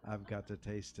 because I've got to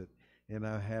taste it. And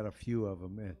I've had a few of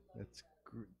them. It's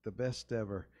the best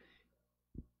ever.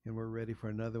 And we're ready for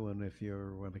another one if you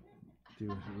ever want to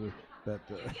do it. But,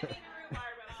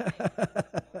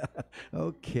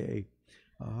 okay.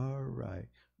 All right.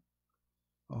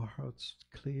 Our hearts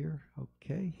clear.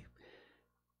 Okay.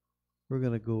 We're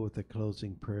going to go with a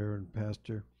closing prayer. And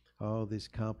Pastor, all these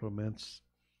compliments,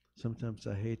 sometimes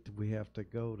I hate that we have to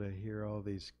go to hear all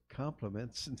these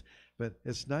compliments, but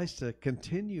it's nice to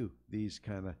continue these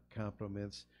kind of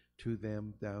compliments to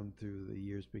them down through the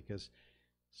years, because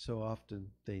so often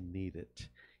they need it.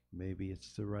 Maybe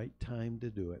it's the right time to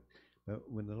do it. But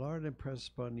when the Lord impresses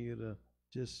upon you to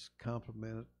just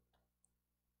compliment it,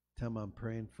 tell them I'm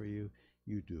praying for you,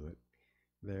 you do it.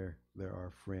 They're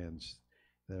our friends.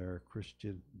 They're our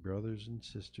Christian brothers and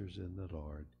sisters in the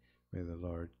Lord. May the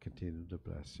Lord continue to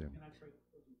bless them. Can I pray the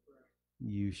closing prayer?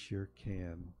 You sure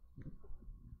can.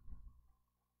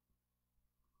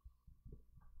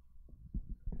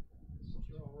 Since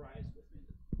you're all rise with me.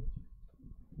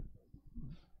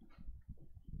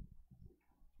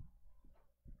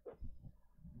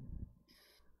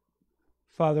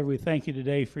 Father, we thank you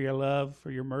today for your love,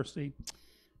 for your mercy,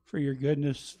 for your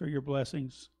goodness, for your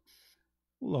blessings.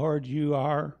 Lord, you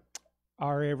are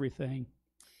our everything.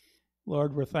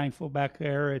 Lord, we're thankful back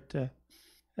there at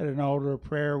an altar of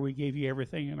prayer. We gave you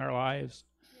everything in our lives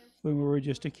when we were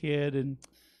just a kid. And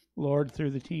Lord,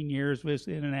 through the teen years, we was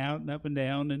in and out and up and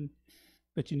down,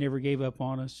 but you never gave up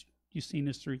on us. You've seen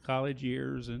us through college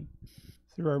years and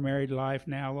through our married life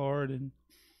now, Lord, and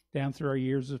down through our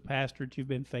years as pastorate. You've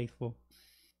been faithful.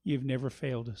 You've never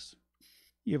failed us.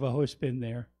 You've always been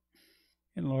there.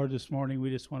 And Lord, this morning we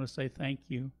just want to say thank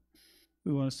you.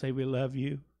 We want to say we love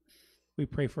you. We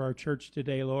pray for our church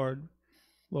today, Lord.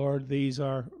 Lord, these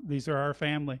are our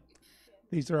family.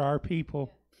 These are our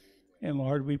people. And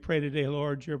Lord, we pray today,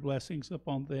 Lord, your blessings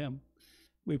upon them.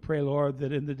 We pray, Lord,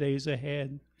 that in the days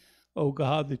ahead, oh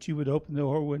God, that you would open the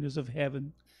door windows of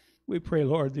heaven. We pray,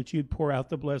 Lord, that you'd pour out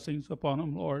the blessings upon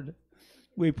them, Lord.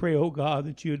 We pray, oh God,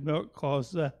 that you would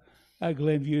cause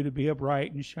Glenview to be a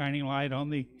bright and shining light on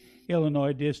the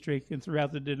Illinois district and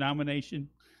throughout the denomination.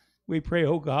 We pray,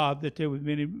 oh God, that there would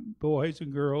be many boys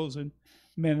and girls and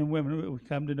men and women that would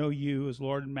come to know you as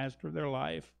Lord and Master of their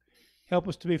life. Help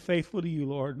us to be faithful to you,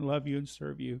 Lord, and love you and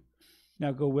serve you.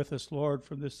 Now go with us, Lord,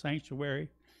 from this sanctuary.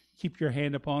 Keep your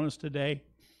hand upon us today.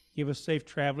 Give us safe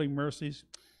traveling mercies.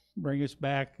 Bring us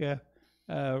back,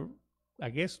 I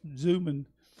guess, Zooming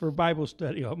for Bible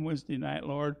study on Wednesday night,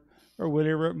 Lord, or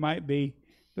whatever it might be.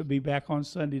 But be back on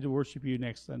Sunday to worship you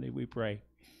next Sunday, we pray.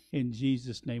 In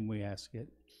Jesus' name we ask it.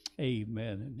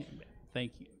 Amen and amen.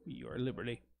 Thank you. You are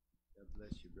liberty. God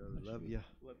bless you, brother. Love you.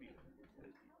 Love you.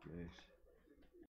 Yes.